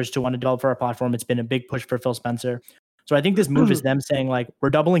developers to want to develop for our platform. It's been a big push for Phil Spencer. So I think this move is them saying, like, we're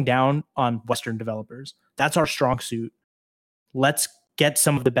doubling down on Western developers. That's our strong suit. Let's get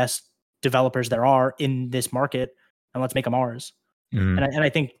some of the best developers there are in this market, and let's make them ours. And I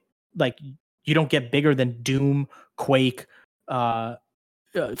think, like, you don't get bigger than Doom, Quake,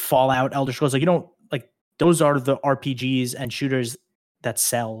 Fallout, Elder Scrolls. Like, you don't, like, those are the RPGs and shooters that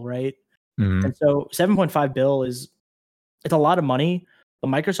sell, right? And so 7.5 bill it's a lot of money, but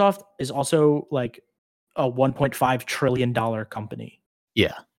Microsoft is also like a $1.5 trillion company.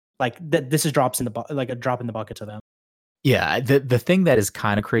 Yeah. Like, this is a drop in the bucket to them. Yeah. The thing that is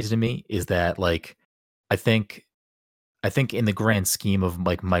kind of crazy to me is that, like, I think in the grand scheme of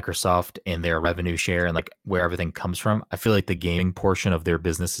like Microsoft and their revenue share and like where everything comes from, I feel like the gaming portion of their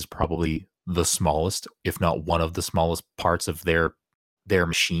business is probably the smallest, if not one of the smallest parts of their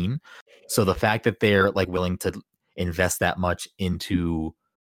machine. So the fact that they're like willing to invest that much into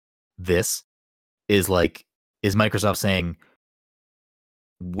this is Microsoft saying,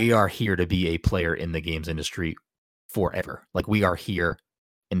 we are here to be a player in the games industry forever. Like, we are here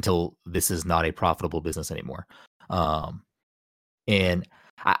until this is not a profitable business anymore. And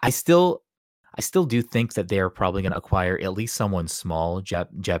I still do think that they're probably going to acquire at least someone small,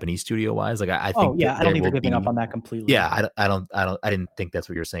 Japanese studio wise. Like, I think, I don't think they're giving up on that completely. Yeah, I didn't think that's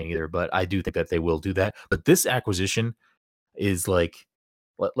what you're saying either, but I do think that they will do that. But this acquisition is like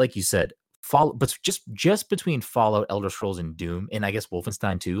you said, but just between Fallout, Elder Scrolls, and Doom, and I guess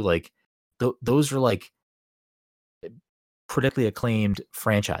Wolfenstein too. Like, those are like critically acclaimed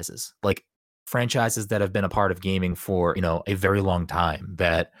franchises. Like, franchises that have been a part of gaming for, a very long time,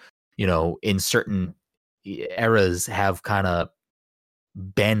 that, in certain eras have kind of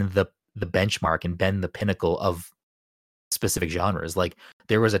been the benchmark and been the pinnacle of specific genres. Like,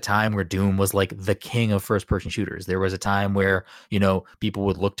 there was a time where Doom was like the king of first person shooters. There was a time where, people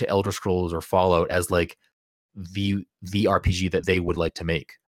would look to Elder Scrolls or Fallout as like the RPG that they would like to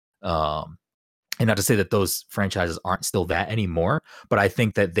make. And not to say that those franchises aren't still that anymore, but I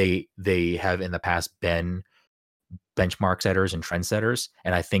think that they have in the past been benchmark setters and trendsetters.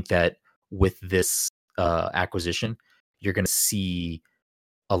 And I think that with this acquisition, you're going to see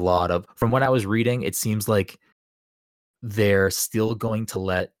a lot of, from what I was reading, it seems like they're still going to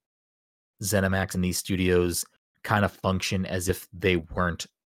let ZeniMax and these studios kind of function as if they weren't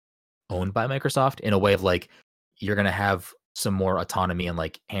owned by Microsoft, in a way of like, you're going to have some more autonomy and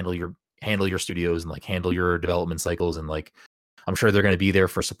like handle your studios and like handle your development cycles. And like, I'm sure they're going to be there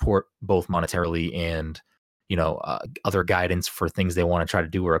for support, both monetarily and, other guidance for things they want to try to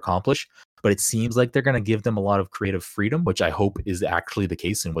do or accomplish. But it seems like they're going to give them a lot of creative freedom, which I hope is actually the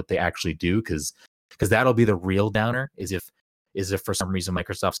case in what they actually do. Because that'll be the real downer, is if for some reason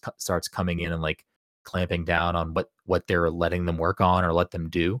Microsoft starts coming in and like clamping down on what they're letting them work on or let them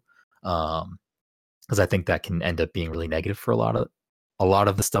do. Because I think that can end up being really negative for a lot of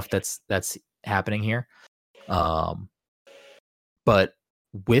the stuff that's happening here. But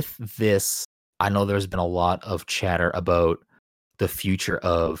with this, I know there's been a lot of chatter about the future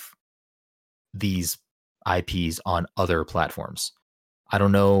of these IPs on other platforms. I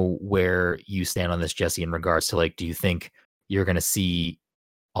don't know where you stand on this, Jesse, in regards to like, do you think you're going to see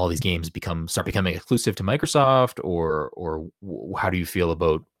all these games start becoming exclusive to Microsoft, or how do you feel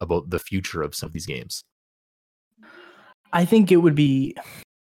about the future of some of these games? I think it would be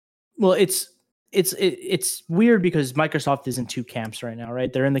Well, it's weird because Microsoft is in two camps right now,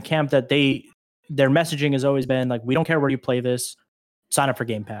 right? They're in the camp that their messaging has always been like, we don't care where you play this, sign up for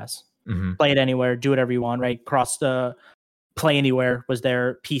Game Pass, play it anywhere, do whatever you want, right? Cross the Play Anywhere was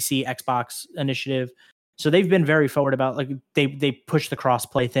their PC Xbox initiative. So they've been very forward about like they push the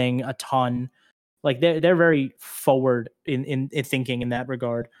cross-play thing a ton. Like they're very forward in thinking in that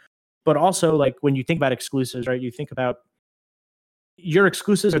regard. But also like when you think about exclusives, right? You think about your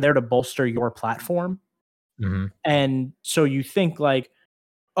exclusives are there to bolster your platform. And so you think like,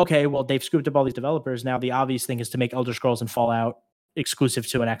 okay, well, they've scooped up all these developers. Now the obvious thing is to make Elder Scrolls and Fallout exclusive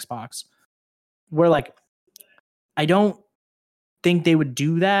to an Xbox. Where like, I don't think they would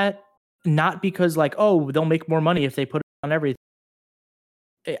do that. Not because like, oh, they'll make more money if they put it on everything.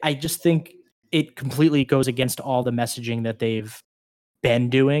 I just think it completely goes against all the messaging that they've been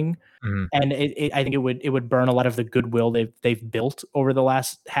doing. And I think it would burn a lot of the goodwill they've built over the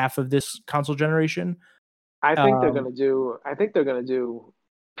last half of this console generation. I think they're gonna do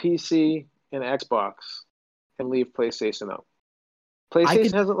PC and Xbox and leave PlayStation out.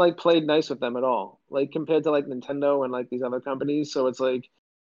 PlayStation hasn't like played nice with them at all, like compared to like Nintendo and like these other companies. So it's like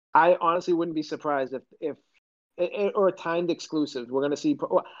I honestly wouldn't be surprised if or timed exclusives. We're gonna see.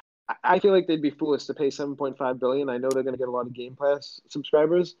 I feel like they'd be foolish to pay $7.5 billion. I know they're gonna get a lot of Game Pass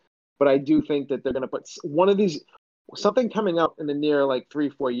subscribers, but I do think that they're gonna put one of these. Something coming up in the near like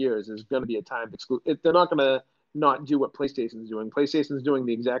 3-4 years is going to be a timed exclusive. They're not going to not do what PlayStation's doing. PlayStation's doing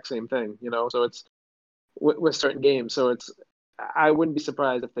the exact same thing, you know. So it's with certain games. So it's I wouldn't be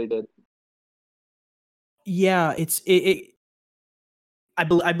surprised if they did. Yeah,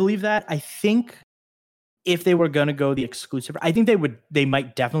 I believe that. I think if they were going to go the exclusive, I think they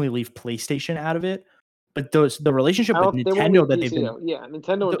might definitely leave PlayStation out of it. But the relationship with Nintendo that they've been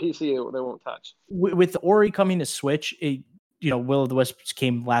Nintendo and PC they won't touch. With Ori coming to Switch, Will of the Wisps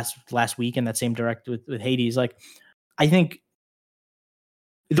came last week in that same direct with Hades. Like, I think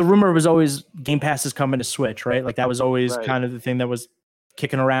the rumor was always Game Pass is coming to Switch, right? Like that was always kind of the thing that was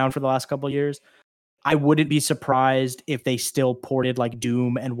kicking around for the last couple of years. I wouldn't be surprised if they still ported like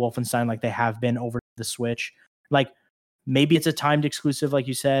Doom and Wolfenstein like they have been over the Switch. Like maybe it's a timed exclusive, like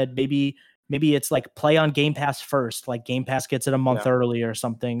you said. Maybe it's like play on Game Pass first, like Game Pass gets it a month early or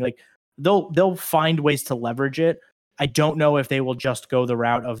something. Like they'll find ways to leverage it. I don't know if they will just go the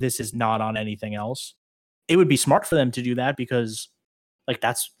route of this is not on anything else. It would be smart for them to do that because like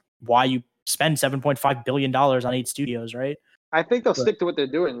that's why you spend $7.5 billion on 8 studios, right? I think they'll stick to what they're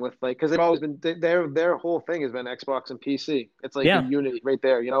doing with like because they've always been their whole thing has been Xbox and PC. It's like a unity right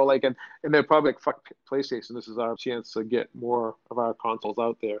there, you know. Like and they're probably like fuck PlayStation. This is our chance to get more of our consoles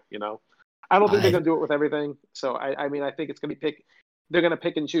out there, you know. I don't think they're going to do it with everything. So, I mean, I think it's going to be they're going to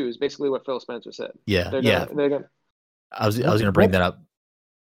pick and choose, basically what Phil Spencer said. Yeah, they're gonna, I was going to bring that up.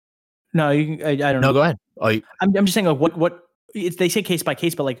 No, you can, I don't know. No, go ahead. I'm just saying, like, what they say case by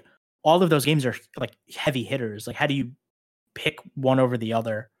case, but like all of those games are like heavy hitters. Like, how do you pick one over the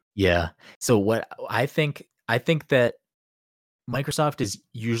other? Yeah. So what I think that Microsoft is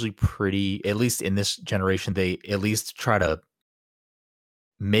usually pretty, at least in this generation, they at least try to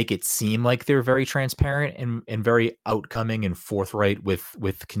make it seem like they're very transparent and very outcoming and forthright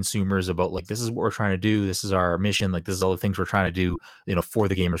with consumers about like, this is what we're trying to do. This is our mission. Like, this is all the things we're trying to do, for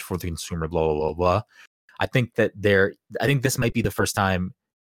the gamers, for the consumer, blah, blah, blah, blah. I think this might be the first time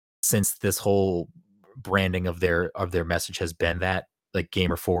since this whole branding of their message has been that like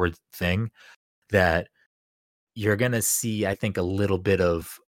gamer forward thing that you're going to see, I think, a little bit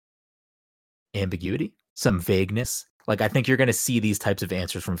of ambiguity, some vagueness. Like, I think you're going to see these types of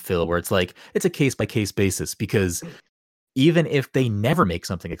answers from Phil where it's like, it's a case by case basis, because even if they never make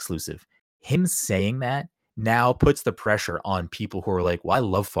something exclusive, him saying that now puts the pressure on people who are like, well, I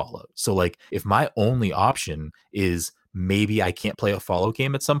love Fallout. So like, if my only option is maybe I can't play a Fallout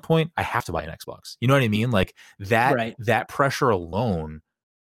game at some point, I have to buy an Xbox. You know what I mean? Like that pressure alone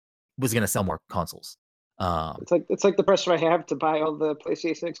was going to sell more consoles. It's like the pressure I have to buy all the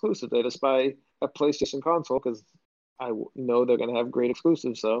PlayStation exclusives. I just buy a PlayStation console because I know they're going to have great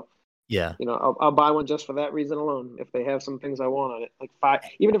exclusives. So yeah, I'll buy one just for that reason alone. If they have some things I want on it, like 5,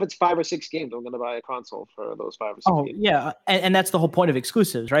 even if it's 5 or 6 games, I'm going to buy a console for those 5 or 6 games. Yeah, and that's the whole point of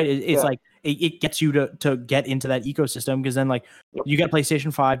exclusives, right? It's like it gets you to get into that ecosystem, because then like you get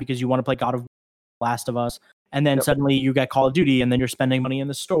PlayStation 5 because you want to play God of War, Last of Us, and then suddenly you get Call of Duty, and then you're spending money in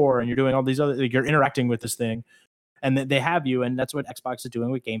the store, and you're doing all these other, you're interacting with this thing, and they have you, and that's what Xbox is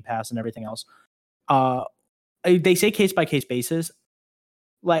doing with Game Pass and everything else. They say case by case basis.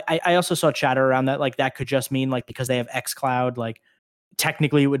 Like I also saw chatter around that, like that could just mean like because they have xCloud, like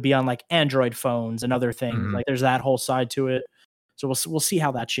technically it would be on like Android phones and other things. Like there's that whole side to it. So we'll see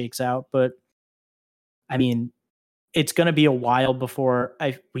how that shakes out. But I mean, it's going to be a while before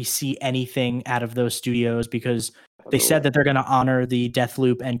we see anything out of those studios, because they said that they're going to honor the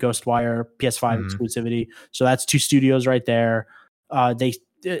Deathloop and Ghostwire PS5 exclusivity. So that's 2 studios right there.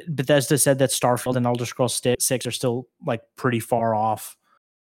 Bethesda said that Starfield and Elder Scrolls 6 are still like pretty far off.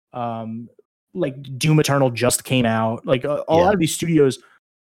 Like Doom Eternal just came out. Like a lot of these studios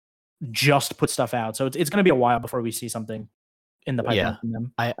just put stuff out. So it's going to be a while before we see something in the pipeline from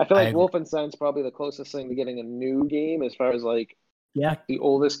them. I feel like Wolfenstein's probably the closest thing to getting a new game as far as like the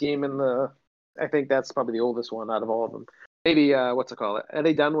oldest game in the. I think that's probably the oldest one out of all of them. Maybe what's it called? Are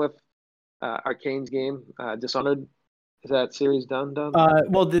they done with Arcane's game Dishonored? Is that series done?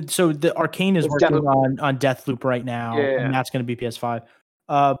 So the Arcane is working on Deathloop right now, and that's going to be PS5.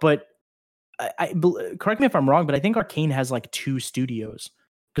 But I correct me if I'm wrong, but I think Arcane has like 2 studios.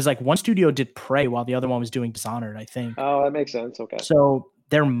 Because like one studio did Prey while the other one was doing Dishonored, I think. Oh, that makes sense. Okay. So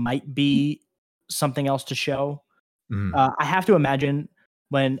there might be something else to show. I have to imagine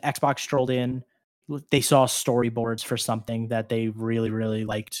when Xbox strolled in, they saw storyboards for something that they really, really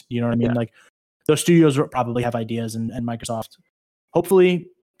liked. You know what I mean? Yeah. Like those studios will probably have ideas, and Microsoft hopefully,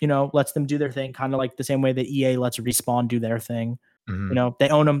 lets them do their thing, kind of like the same way that EA lets Respawn do their thing. They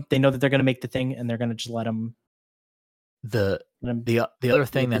own them. They know that they're going to make the thing, and they're going to just let them. The other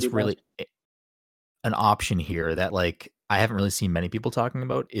thing that's really an option here that like I haven't really seen many people talking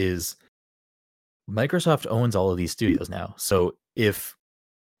about is Microsoft owns all of these studios now. So if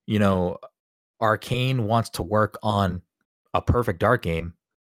Arcane wants to work on a Perfect Dark game,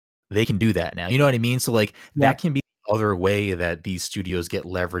 they can do that now. You know what I mean? So like that can be the other way that these studios get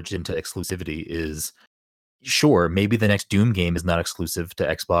leveraged into exclusivity is sure, maybe the next Doom game is not exclusive to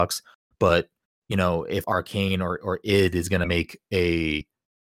Xbox, but if Arcane or id is going to make the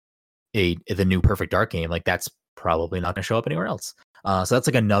new Perfect Dark game, like that's probably not going to show up anywhere else. So that's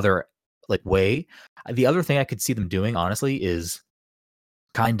like another like way. The other thing I could see them doing, honestly, is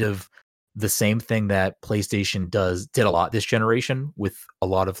kind of the same thing that PlayStation did a lot this generation with a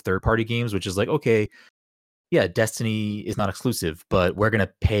lot of third-party games, which is like, okay, yeah, Destiny is not exclusive, but we're going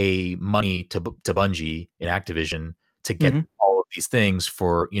to pay money to Bungie and Activision to get all of these things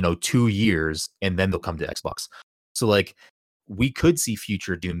for 2 years, and then they'll come to Xbox. So like we could see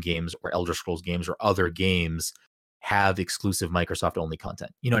future Doom games or Elder Scrolls games or other games have exclusive Microsoft only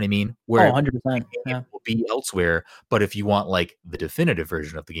content. You know what I mean? Where 100%, it will be elsewhere, but if you want like the definitive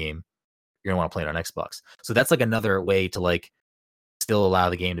version of the game, you're gonna want to play it on Xbox. So that's like another way to like still allow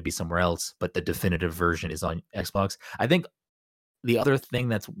the game to be somewhere else, but the definitive version is on Xbox. I think the other thing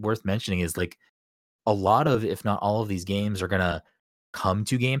that's worth mentioning is like a lot of, if not all of these games are going to come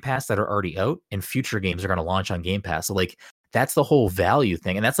to Game Pass that are already out, and future games are going to launch on Game Pass. So like that's the whole value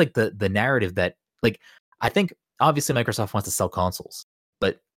thing. And that's like the narrative that like, I think obviously Microsoft wants to sell consoles,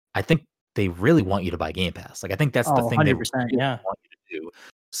 but I think they really want you to buy Game Pass. Like I think that's the thing they really want you to do.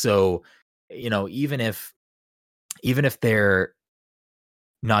 So, even if they're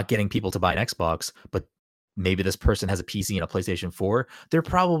not getting people to buy an Xbox, but maybe this person has a PC and a PlayStation 4, they're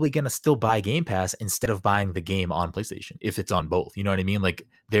probably going to still buy Game Pass instead of buying the game on PlayStation if it's on both. You know what I mean? Like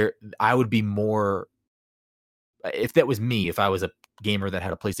I would be more, if that was me, if I was a gamer that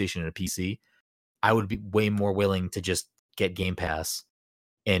had a PlayStation and a PC, I would be way more willing to just get Game Pass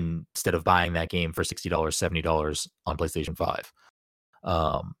instead of buying that game for $60, $70 on PlayStation 5.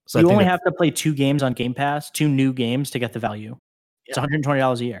 So you only have to play 2 games on Game Pass, 2 new games to get the value. It's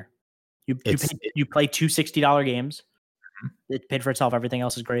 $120 a year. You play 2 $60 games. It paid for itself. Everything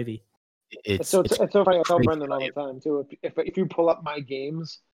else is gravy. It's so funny. I tell Brendan all the time too. If you pull up my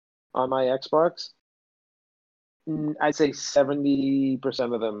games on my Xbox, I'd say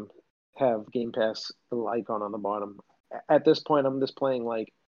 70% of them have Game Pass little icon on the bottom. At this point, I'm just playing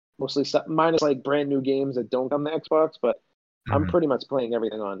like mostly stuff, minus like brand new games that don't come to Xbox, but I'm pretty much playing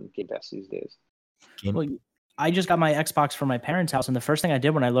everything on Game Pass these days. Well, I just got my Xbox from my parents' house, and the first thing I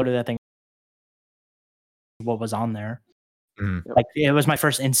did when I loaded that thing, what was on there. Like it was my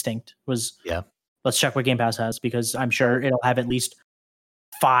first instinct was, let's check what Game Pass has, because I'm sure it'll have at least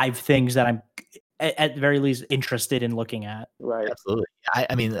 5 things that I'm at the very least interested in looking at. Right. Absolutely.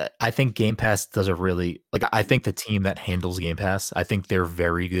 I mean, I think Game Pass does a really, like, I think the team that handles Game Pass, I think they're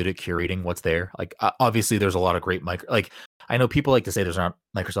very good at curating what's there. Like, obviously there's a lot of great I know people like to say there's not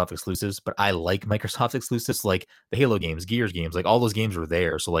Microsoft exclusives, but I like Microsoft exclusives, like the Halo games, Gears games, like all those games are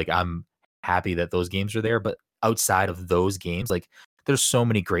there. So like, I'm happy that those games are there, but outside of those games, like there's so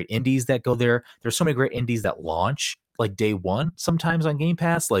many great indies that go there. There's so many great indies that launch like day one, sometimes on Game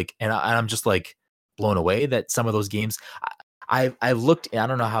Pass. Like, and I'm just like blown away that some of those games I looked, I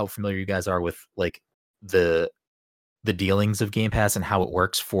don't know how familiar you guys are with like the the dealings of Game Pass and how it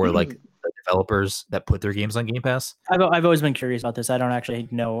works for like the developers that put their games on Game Pass. I've always been curious about this. I don't actually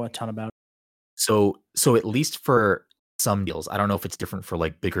know a ton about it. So at least for some deals, I don't know if it's different for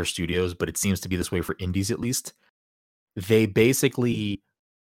like bigger studios, but it seems to be this way for indies at least. They basically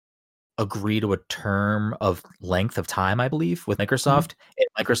agree to a term of length of time, I believe, with Microsoft, and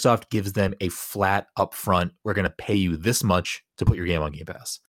Microsoft gives them a flat upfront, we're going to pay you this much to put your game on Game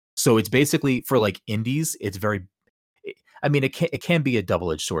Pass. So it's basically for like indies, it's very, I mean, it can be a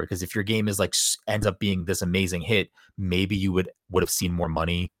double-edged sword, because if your game is like ends up being this amazing hit, maybe you would have seen more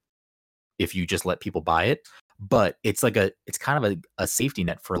money if you just let people buy it. But it's like it's kind of a safety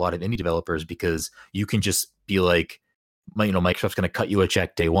net for a lot of indie developers, because you can just be like, Microsoft's going to cut you a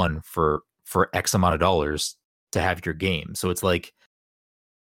check day one for X amount of dollars to have your game. So it's like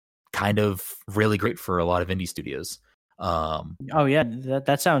kind of really great for a lot of indie studios. Oh yeah,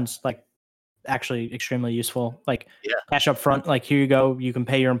 that sounds like actually extremely useful. Like cash up front, like here you go, you can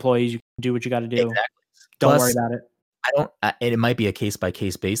pay your employees, you can do what you got to do. Exactly. Don't worry about it. It might be a case by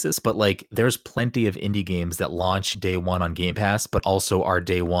case basis, but like there's plenty of indie games that launch day one on Game Pass, but also are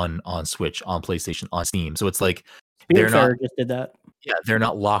day one on Switch, on PlayStation, on Steam. So it's like just did that. Yeah, they're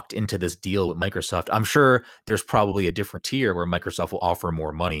not locked into this deal with Microsoft. I'm sure there's probably a different tier where Microsoft will offer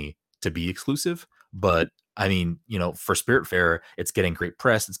more money to be exclusive. But I mean, for Spiritfarer, it's getting great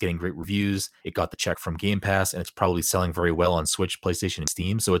press, it's getting great reviews. It got the check from Game Pass, and it's probably selling very well on Switch, PlayStation, and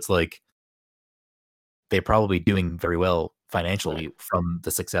Steam. So it's like they're probably doing very well financially from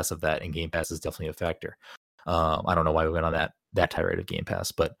the success of that, and Game Pass is definitely a factor. I don't know why we went on that tirade of Game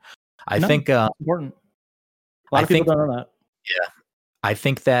Pass, but I think it's important. A lot of people don't know that. Yeah. I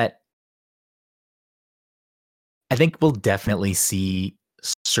think we'll definitely see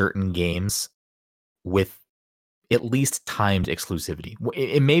certain games with at least timed exclusivity.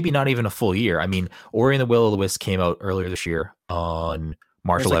 It may be not even a full year. I mean, Ori and the Will of the Wisp came out earlier this year on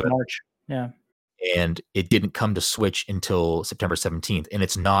March 11th. March. Yeah. And it didn't come to Switch until September 17th, and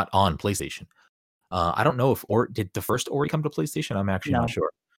it's not on PlayStation. I don't know if did the first Ori come to PlayStation? I'm actually not sure.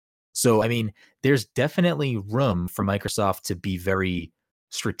 So, I mean, there's definitely room for Microsoft to be very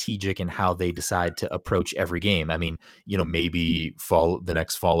strategic in how they decide to approach every game. I mean, maybe the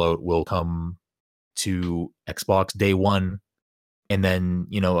next Fallout will come to Xbox day one, and then,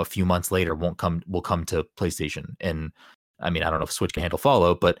 a few months later will come to PlayStation. And I mean, I don't know if Switch can handle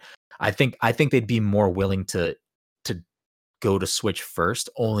Fallout, but I think they'd be more willing to go to Switch first,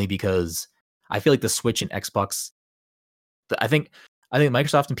 only because I feel like the Switch and Xbox, I think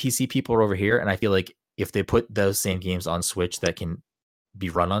Microsoft and PC people are over here, and I feel like if they put those same games on Switch that can be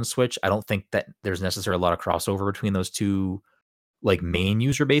run on Switch, I don't think that there's necessarily a lot of crossover between those two like main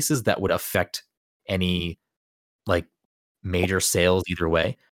user bases that would affect any like major sales either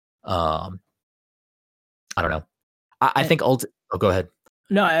way. I don't know. I think oh, go ahead.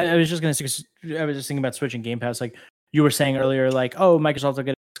 No, I was just thinking about Switch and Game Pass. Like you were saying earlier, like, oh, Microsoft will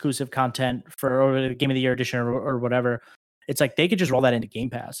get exclusive content for the Game of the Year edition or whatever. It's like they could just roll that into Game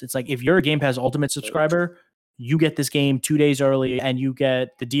Pass. It's like if you're a Game Pass Ultimate subscriber, you get this game 2 days early and you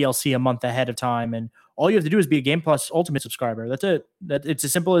get the DLC a month ahead of time. And all you have to do is be a Game Plus Ultimate subscriber. That's it. It's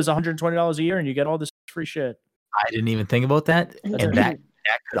as simple as $120 a year and you get all this free shit. I didn't even think about that. And that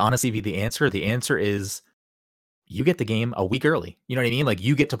could honestly be the answer. The answer is you get the game a week early. You know what I mean? Like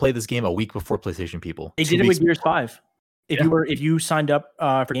you get to play this game a week before PlayStation people. They did it with Gears 5. If you signed up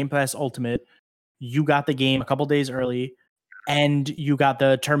for Game Pass Ultimate, you got the game a couple days early. And you got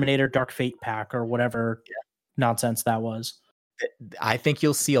the Terminator Dark Fate pack or whatever nonsense that was. I think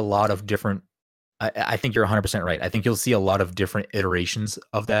you'll see a lot of different. I think you're 100% right. I think you'll see a lot of different iterations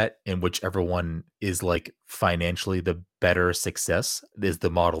of that, in whichever one is like financially the better success is the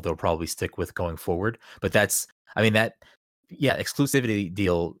model they'll probably stick with going forward. But exclusivity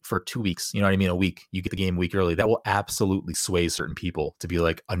deal for 2 weeks. You know what I mean? A week, you get the game a week early. That will absolutely sway certain people to be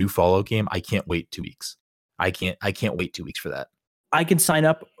like, a new Fallout game, I can't wait 2 weeks. I can't wait 2 weeks for that. I can sign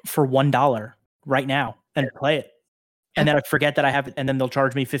up for $1 right now and play it. And then I forget that I have it, and then they'll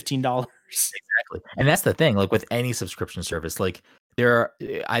charge me $15. Exactly. And that's the thing, like with any subscription service, like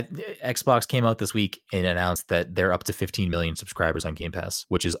Xbox came out this week and announced that they're up to 15 million subscribers on Game Pass,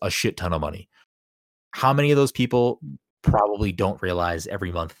 which is a shit ton of money. How many of those people probably don't realize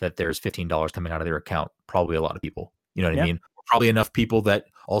every month that there's $15 coming out of their account? Probably a lot of people. You know what I mean? Probably enough people that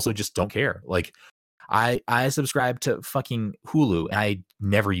also just don't care. Like I subscribe to fucking Hulu and I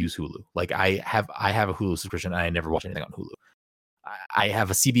never use Hulu. Like I have a Hulu subscription and I never watch anything on Hulu. I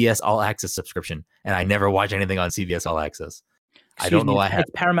have a CBS All Access subscription and I never watch anything on CBS All Access. I don't know why I have.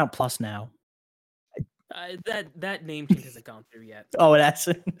 It's Paramount Plus now. That name change hasn't gone through yet. Oh, that's.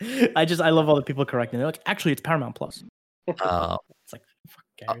 I love all the people correcting. They're like, actually, it's Paramount Plus. It's like, fuck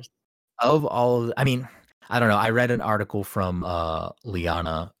cares. Of all of, I mean, I don't know. I read an article from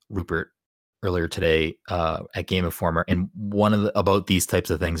Liana Rupert earlier today at Game Informer, and about these types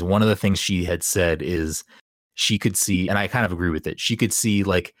of things. One of the things she had said is she could see, and I kind of agree with it. She could see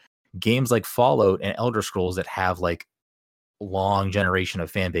like games like Fallout and Elder Scrolls that have like long generation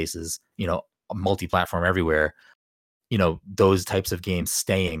of fan bases, multi-platform everywhere. Those types of games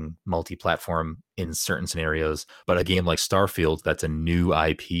staying multi-platform in certain scenarios, but a game like Starfield that's a new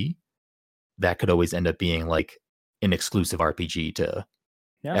IP that could always end up being like an exclusive RPG to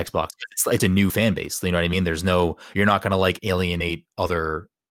Xbox. It's a new fan base. You know what I mean? You're not going to like alienate other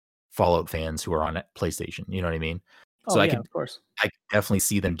Fallout fans who are on PlayStation. You know what I mean? So of course. I could definitely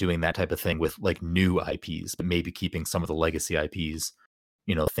see them doing that type of thing with like new IPs, but maybe keeping some of the legacy IPs,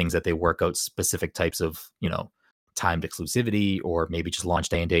 things that they work out specific types of, timed exclusivity, or maybe just launch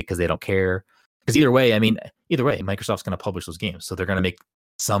day and date because they don't care. Because either way, Microsoft's going to publish those games. So they're going to make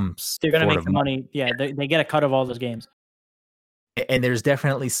they're going to make the money. Yeah, they get a cut of all those games. And there's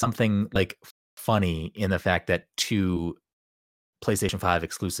definitely something like funny in the fact that 2 PlayStation 5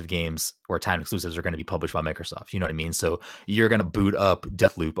 exclusive games or timed exclusives are going to be published by Microsoft. You know what I mean? So you're going to boot up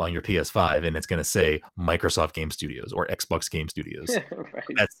Deathloop on your PS5 and it's going to say Microsoft Game Studios or Xbox Game Studios.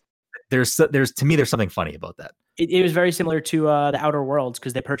 Right. There's to me, there's something funny about that. It was very similar to the Outer Worlds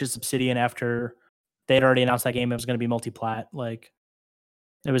because they purchased Obsidian after they had already announced that game. It was going to be multi-plat. Like,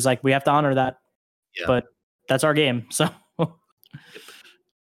 it was like, we have to honor that, but that's our game. So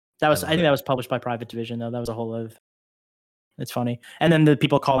I think that was published by Private Division though. That was a whole other. It's funny. And then the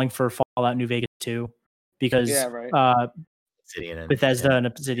people calling for Fallout New Vegas 2 because Bethesda and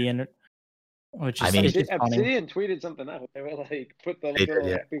Obsidian, which is Obsidian tweeted something out. They were like, they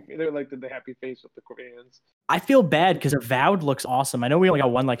were like, did the happy face with the Koreans. I feel bad because Avowed looks awesome. I know we only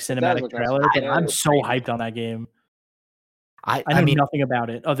got one like cinematic trailer, but I'm so hyped on that game. I know nothing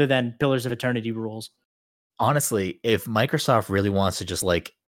about it other than Pillars of Eternity rules. Honestly, if Microsoft really wants to just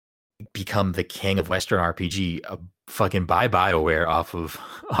like become the king of Western RPG, fucking buy BioWare off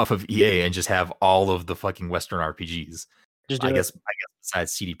of EA and just have all of the fucking Western RPGs. I guess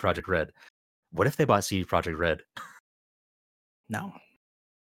besides CD Projekt Red. What if they bought CD Projekt Red? No.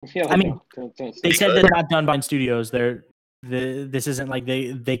 Yeah, I mean, they said they're not done buying studios. This isn't like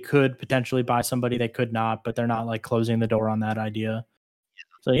they could potentially buy somebody, they could not, but they're not like closing the door on that idea.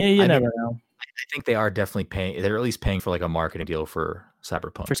 So you never know. I think they are definitely paying. They're at least paying for like a marketing deal for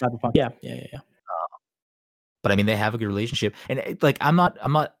Cyberpunk. Yeah. But I mean, they have a good relationship, and like I'm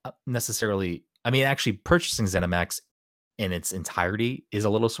not necessarily. I mean, actually, purchasing ZeniMax in its entirety is a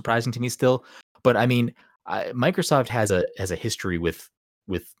little surprising to me still. But I mean, Microsoft has a history with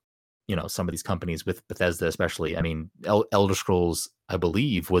some of these companies, with Bethesda especially. I mean, Elder Scrolls, I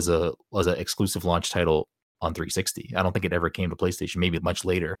believe, was an exclusive launch title on 360. I don't think it ever came to PlayStation. Maybe much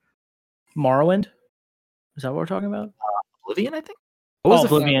later. Morrowind, is that what we're talking about? Oblivion, I think.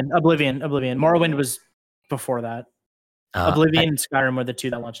 Oblivion. Morrowind was before that. Oblivion and Skyrim were the 2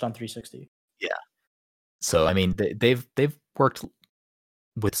 that launched on 360. Yeah. So I mean, they've worked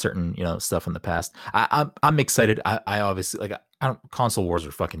with certain stuff in the past. I'm excited. I obviously like. Console wars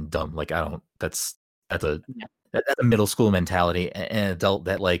are fucking dumb. Like that's a middle school mentality. An adult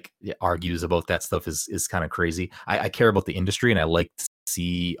that like argues about that stuff is kind of crazy. I care about the industry and I like to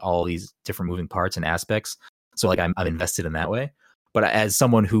see all these different moving parts and aspects. So like I'm invested in that way. But as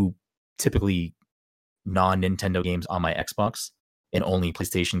someone who typically non-Nintendo games on my Xbox and only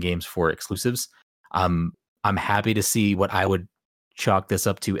PlayStation games for exclusives, I'm happy to see what I would chalk this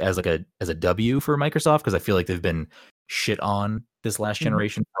up to as a W for Microsoft, because I feel like they've been shit on this last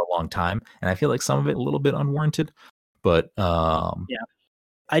generation for a long time, and I feel like some of it a little bit unwarranted. But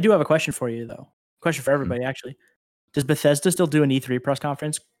I do have a question for you though. Question for everybody actually. Does Bethesda still do an E3 press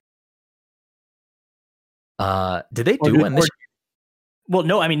conference? Did they do one this year? Well,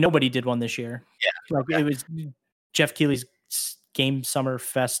 no, I mean nobody did one this year. Yeah, like it was Jeff Keighley's Game Summer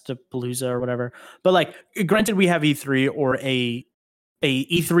Festapalooza or whatever. But like, granted, we have E3 or a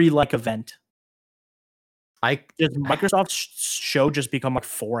E3 like event. Does Microsoft's show just become like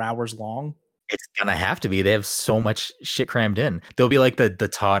 4 hours long? It's gonna have to be. They have so much shit crammed in. There'll be like the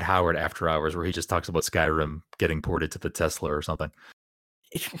Todd Howard after hours where he just talks about Skyrim getting ported to the Tesla or something.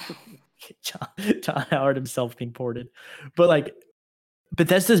 Todd Howard himself being ported, but like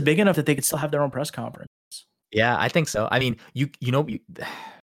Bethesda's big enough that they could still have their own press conference. Yeah, I think so. I mean,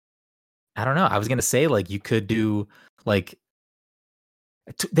 I don't know. I was gonna say like you could do like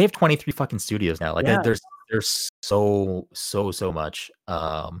they have 23 fucking studios now. Like there's so much.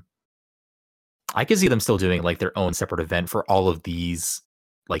 I could see them still doing like their own separate event for all of these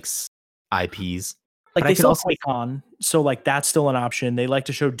like IPs. Like But I they could still also- QuakeCon, so like that's still an option. They like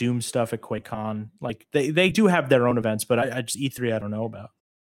to show Doom stuff at QuakeCon. Like they do have their own events, but I just E3 I don't know about.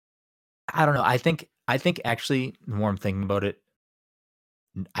 I don't know. I think actually the more I'm thinking about it,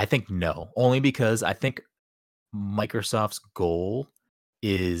 I think no. Only because I think Microsoft's goal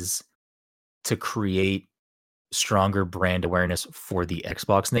is to create stronger brand awareness for the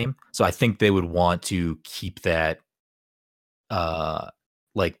Xbox name. So I think they would want to keep that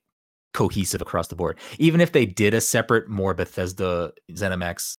like cohesive across the board. Even if they did a separate, more Bethesda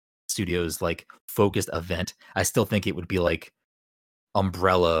ZeniMax Studios like focused event, I still think it would be like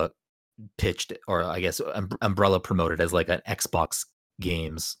Umbrella pitched, or I guess Umbrella promoted as like an Xbox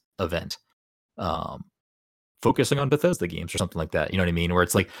games event. Focusing on Bethesda games or something like that. You know what I mean? Where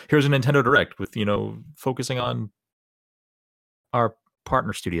it's like, here's a Nintendo Direct with, focusing on our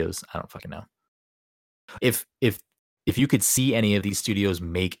partner studios. I don't fucking know. If you could see any of these studios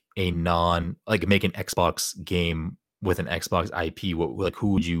make make an Xbox game with an Xbox IP, who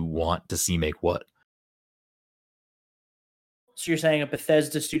would you want to see make what? So you're saying a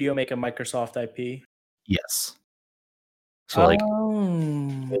Bethesda studio make a Microsoft IP? Yes. So like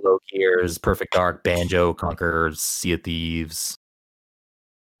Halo, Gears, Perfect Dark, Banjo, Conquer, Sea of Thieves,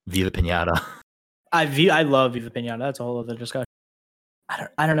 Viva Pinata. I love Viva Pinata. That's a whole other discussion.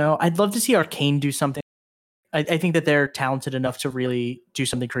 I don't know. I'd love to see Arcane do something. I think that they're talented enough to really do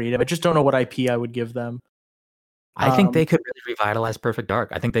something creative. I just don't know what IP I would give them. I think they could really revitalize Perfect Dark.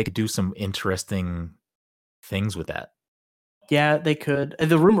 I think they could do some interesting things with that. Yeah, they could.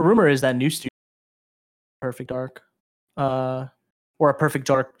 The rumor is that new studio, Perfect Dark, or a Perfect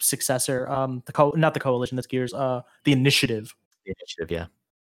Dark successor. Not the Coalition. That's Gears. The Initiative. The Initiative, yeah.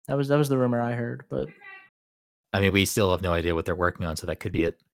 That was the rumor I heard, but I mean, we still have no idea what they're working on, so that could be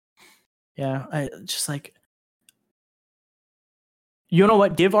it. Yeah, I just like, you know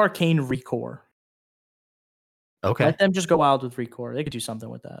what? Give Arcane Recore. Okay. Let them just go wild with Recore. They could do something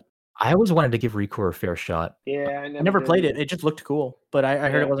with that. I always wanted to give Recore a fair shot. Yeah, I never played it. It just looked cool, but I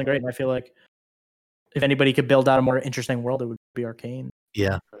heard it wasn't great, and I feel like if anybody could build out a more interesting world, it would be Arcane.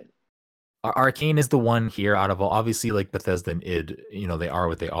 Yeah. Arcane is the one here out of all, obviously, like Bethesda and id, they are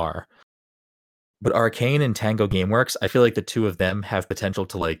what they are. But Arcane and Tango Gameworks, I feel like the two of them have potential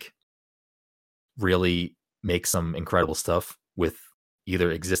to like really make some incredible stuff with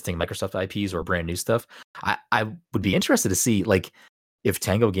either existing Microsoft IPs or brand new stuff. I would be interested to see like if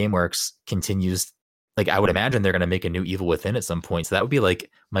Tango Gameworks continues, like I would imagine they're going to make a new Evil Within at some point. So that would be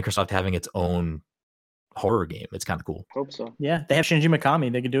like Microsoft having its own horror game. It's kind of cool. Hope so. Yeah, they have Shinji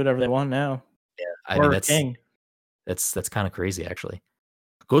Mikami. They can do whatever they want now. Yeah, I mean that's kind of crazy actually.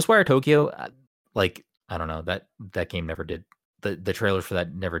 Ghostwire Tokyo, like I don't know, that game never did. The trailer for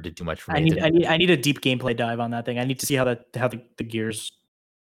that never did too much for me. I need a deep gameplay dive on that thing. I need to see how the gears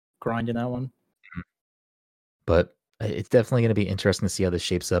grind in that one. But it's definitely going to be interesting to see how this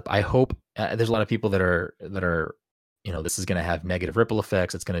shapes up. I hope there's a lot of people that are this is going to have negative ripple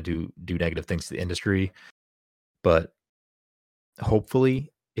effects. It's going to do negative things to the industry, but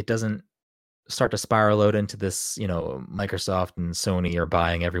hopefully it doesn't start to spiral out into this. Microsoft and Sony are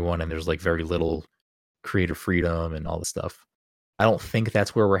buying everyone, and there's like very little creative freedom and all this stuff. I don't think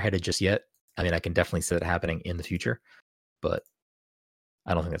that's where we're headed just yet. I mean, I can definitely see that happening in the future, but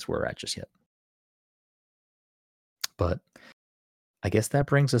I don't think that's where we're at just yet. But I guess that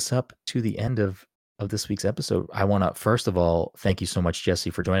brings us up to the end of this week's episode. I want to first of all thank you so much, Jesse,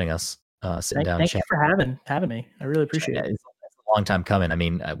 for joining us. Sitting down. Thank you for having me. I really appreciate it. It's a long time coming. I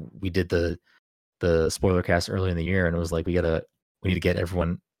mean, we did the spoiler cast earlier in the year, and it was like we need to get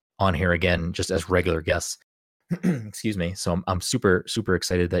everyone on here again, just as regular guests. Excuse me. So I'm super super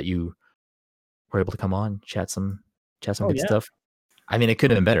excited that you were able to come on, chat some good stuff. I mean, it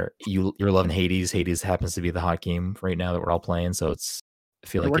could have been better. You're loving Hades. Hades happens to be the hot game right now that we're all playing, so I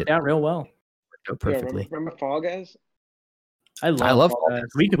feel like it worked out real well. Worked out perfectly. Yeah, remember Fall Guys? I love Fall Guys.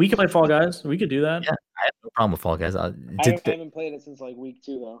 We could play Fall Guys. We could do that. Yeah, I have no problem with Fall Guys. I haven't played it since like week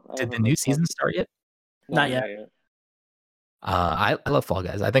 2 though. Did the new season start yet? Not yet. I love Fall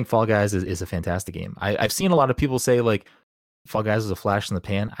Guys. I think Fall Guys is a fantastic game. I've seen a lot of people say like Fall Guys is a flash in the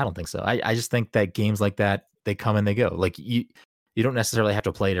pan. I don't think so. I just think that games like that, they come and they go. Like you don't necessarily have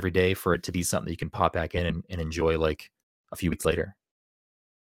to play it every day for it to be something that you can pop back in and enjoy like a few weeks later.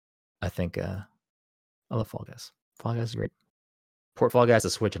 I think I love Fall Guys. Fall Guys is great. Port Fall Guys to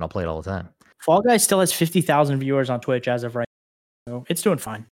Switch and I'll play it all the time. Fall Guys still has 50,000 viewers on Twitch as of right now. So it's doing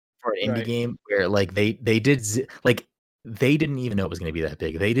fine. For an indie game where like they didn't even know it was going to be that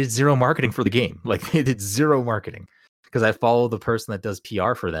big. They did zero marketing for the game. Like they did zero marketing because I follow the person that does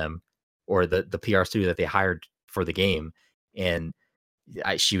PR for them or the PR studio that they hired for the game, and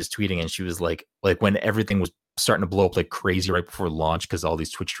she was tweeting and she was like when everything was starting to blow up like crazy right before launch because all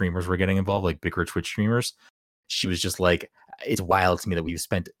these Twitch streamers were getting involved, like bigger Twitch streamers. She was just like, it's wild to me that we've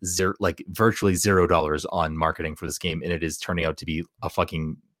spent virtually $0 on marketing for this game, and it is turning out to be a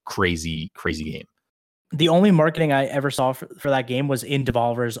fucking crazy game. The only marketing I ever saw for that game was in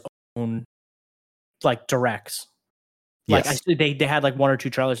Devolver's own like directs. Like Yes. they had like 1 or 2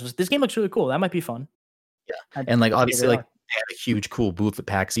 trailers. This game looks really cool. That might be fun. Yeah, and like obviously like they had a huge cool booth at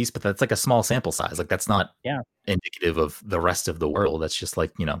PAX East, but that's like a small sample size. Like that's not indicative of the rest of the world. That's just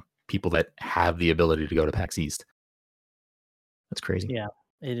like, people that have the ability to go to PAX East. That's crazy. Yeah,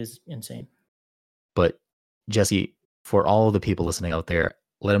 it is insane. But Jesse, for all the people listening out there,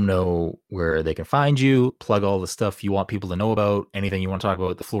 let them know where they can find you, plug all the stuff you want people to know about, anything you want to talk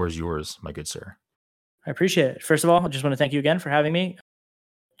about. The floor is yours, my good sir. I appreciate it. First of all, I just want to thank you again for having me.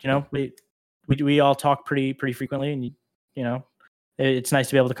 We all talk pretty frequently, and it's nice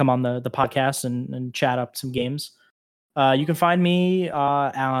to be able to come on the podcast and chat up some games. You can find me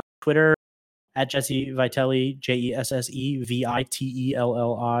on Twitter at Jesse Vitelli,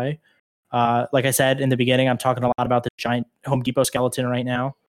 JESSEVITELLI. Like I said in the beginning, I'm talking a lot about the giant Home Depot skeleton right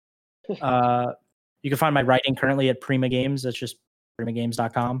now. You can find my writing currently at Prima Games. That's just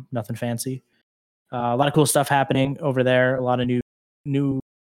primagames.com. Nothing fancy. A lot of cool stuff happening over there. A lot of new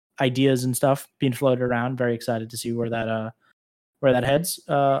ideas and stuff being floated around. Very excited to see where that heads.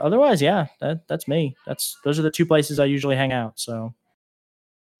 Otherwise, yeah, that's me. Those are the 2 places I usually hang out. So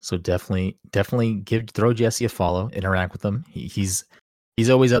definitely throw Jesse a follow, interact with him. He's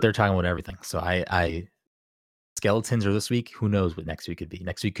always out there talking about everything. So I skeletons are this week. Who knows what next week could be?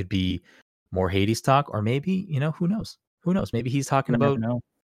 Next week could be more Hades talk, or maybe, who knows? Maybe he's talking about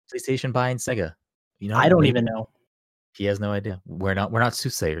PlayStation buying Sega. I don't even know. He has no idea. We're not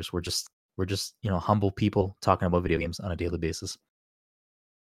soothsayers. We're just humble people talking about video games on a daily basis.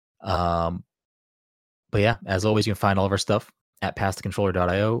 But yeah, as always, you can find all of our stuff at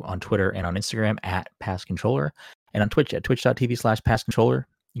passthecontroller.io, on Twitter and on Instagram at passcontroller, and on Twitch at twitch.tv/passcontroller.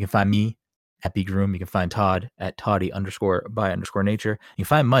 You can find me at bgroom. You can find Todd at toddy_by_nature. You can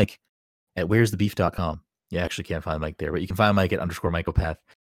find Mike at where'sthebeef.com. You actually can't find Mike there, but you can find Mike at _Michaelpath.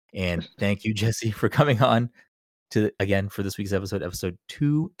 And thank you, Jesse, for coming on for this week's episode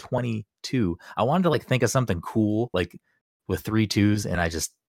 222. I wanted to think of something cool, like with 3 2s, and I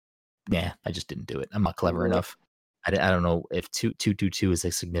just didn't do it. I'm not clever enough. I don't know if 222 is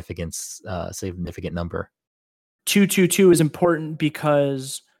a significant number. 222 is important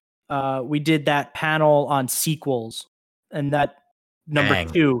because we did that panel on sequels, and that number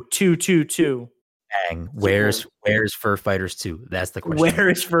 222. Bang. Where's Fur Fighters 2? That's the question. Where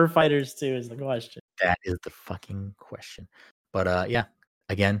is Fur Fighters 2 is the question. That is the fucking question. But yeah,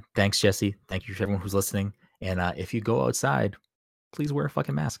 again, thanks, Jesse. Thank you to everyone who's listening. And if you go outside, please wear a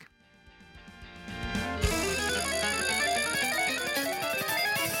fucking mask.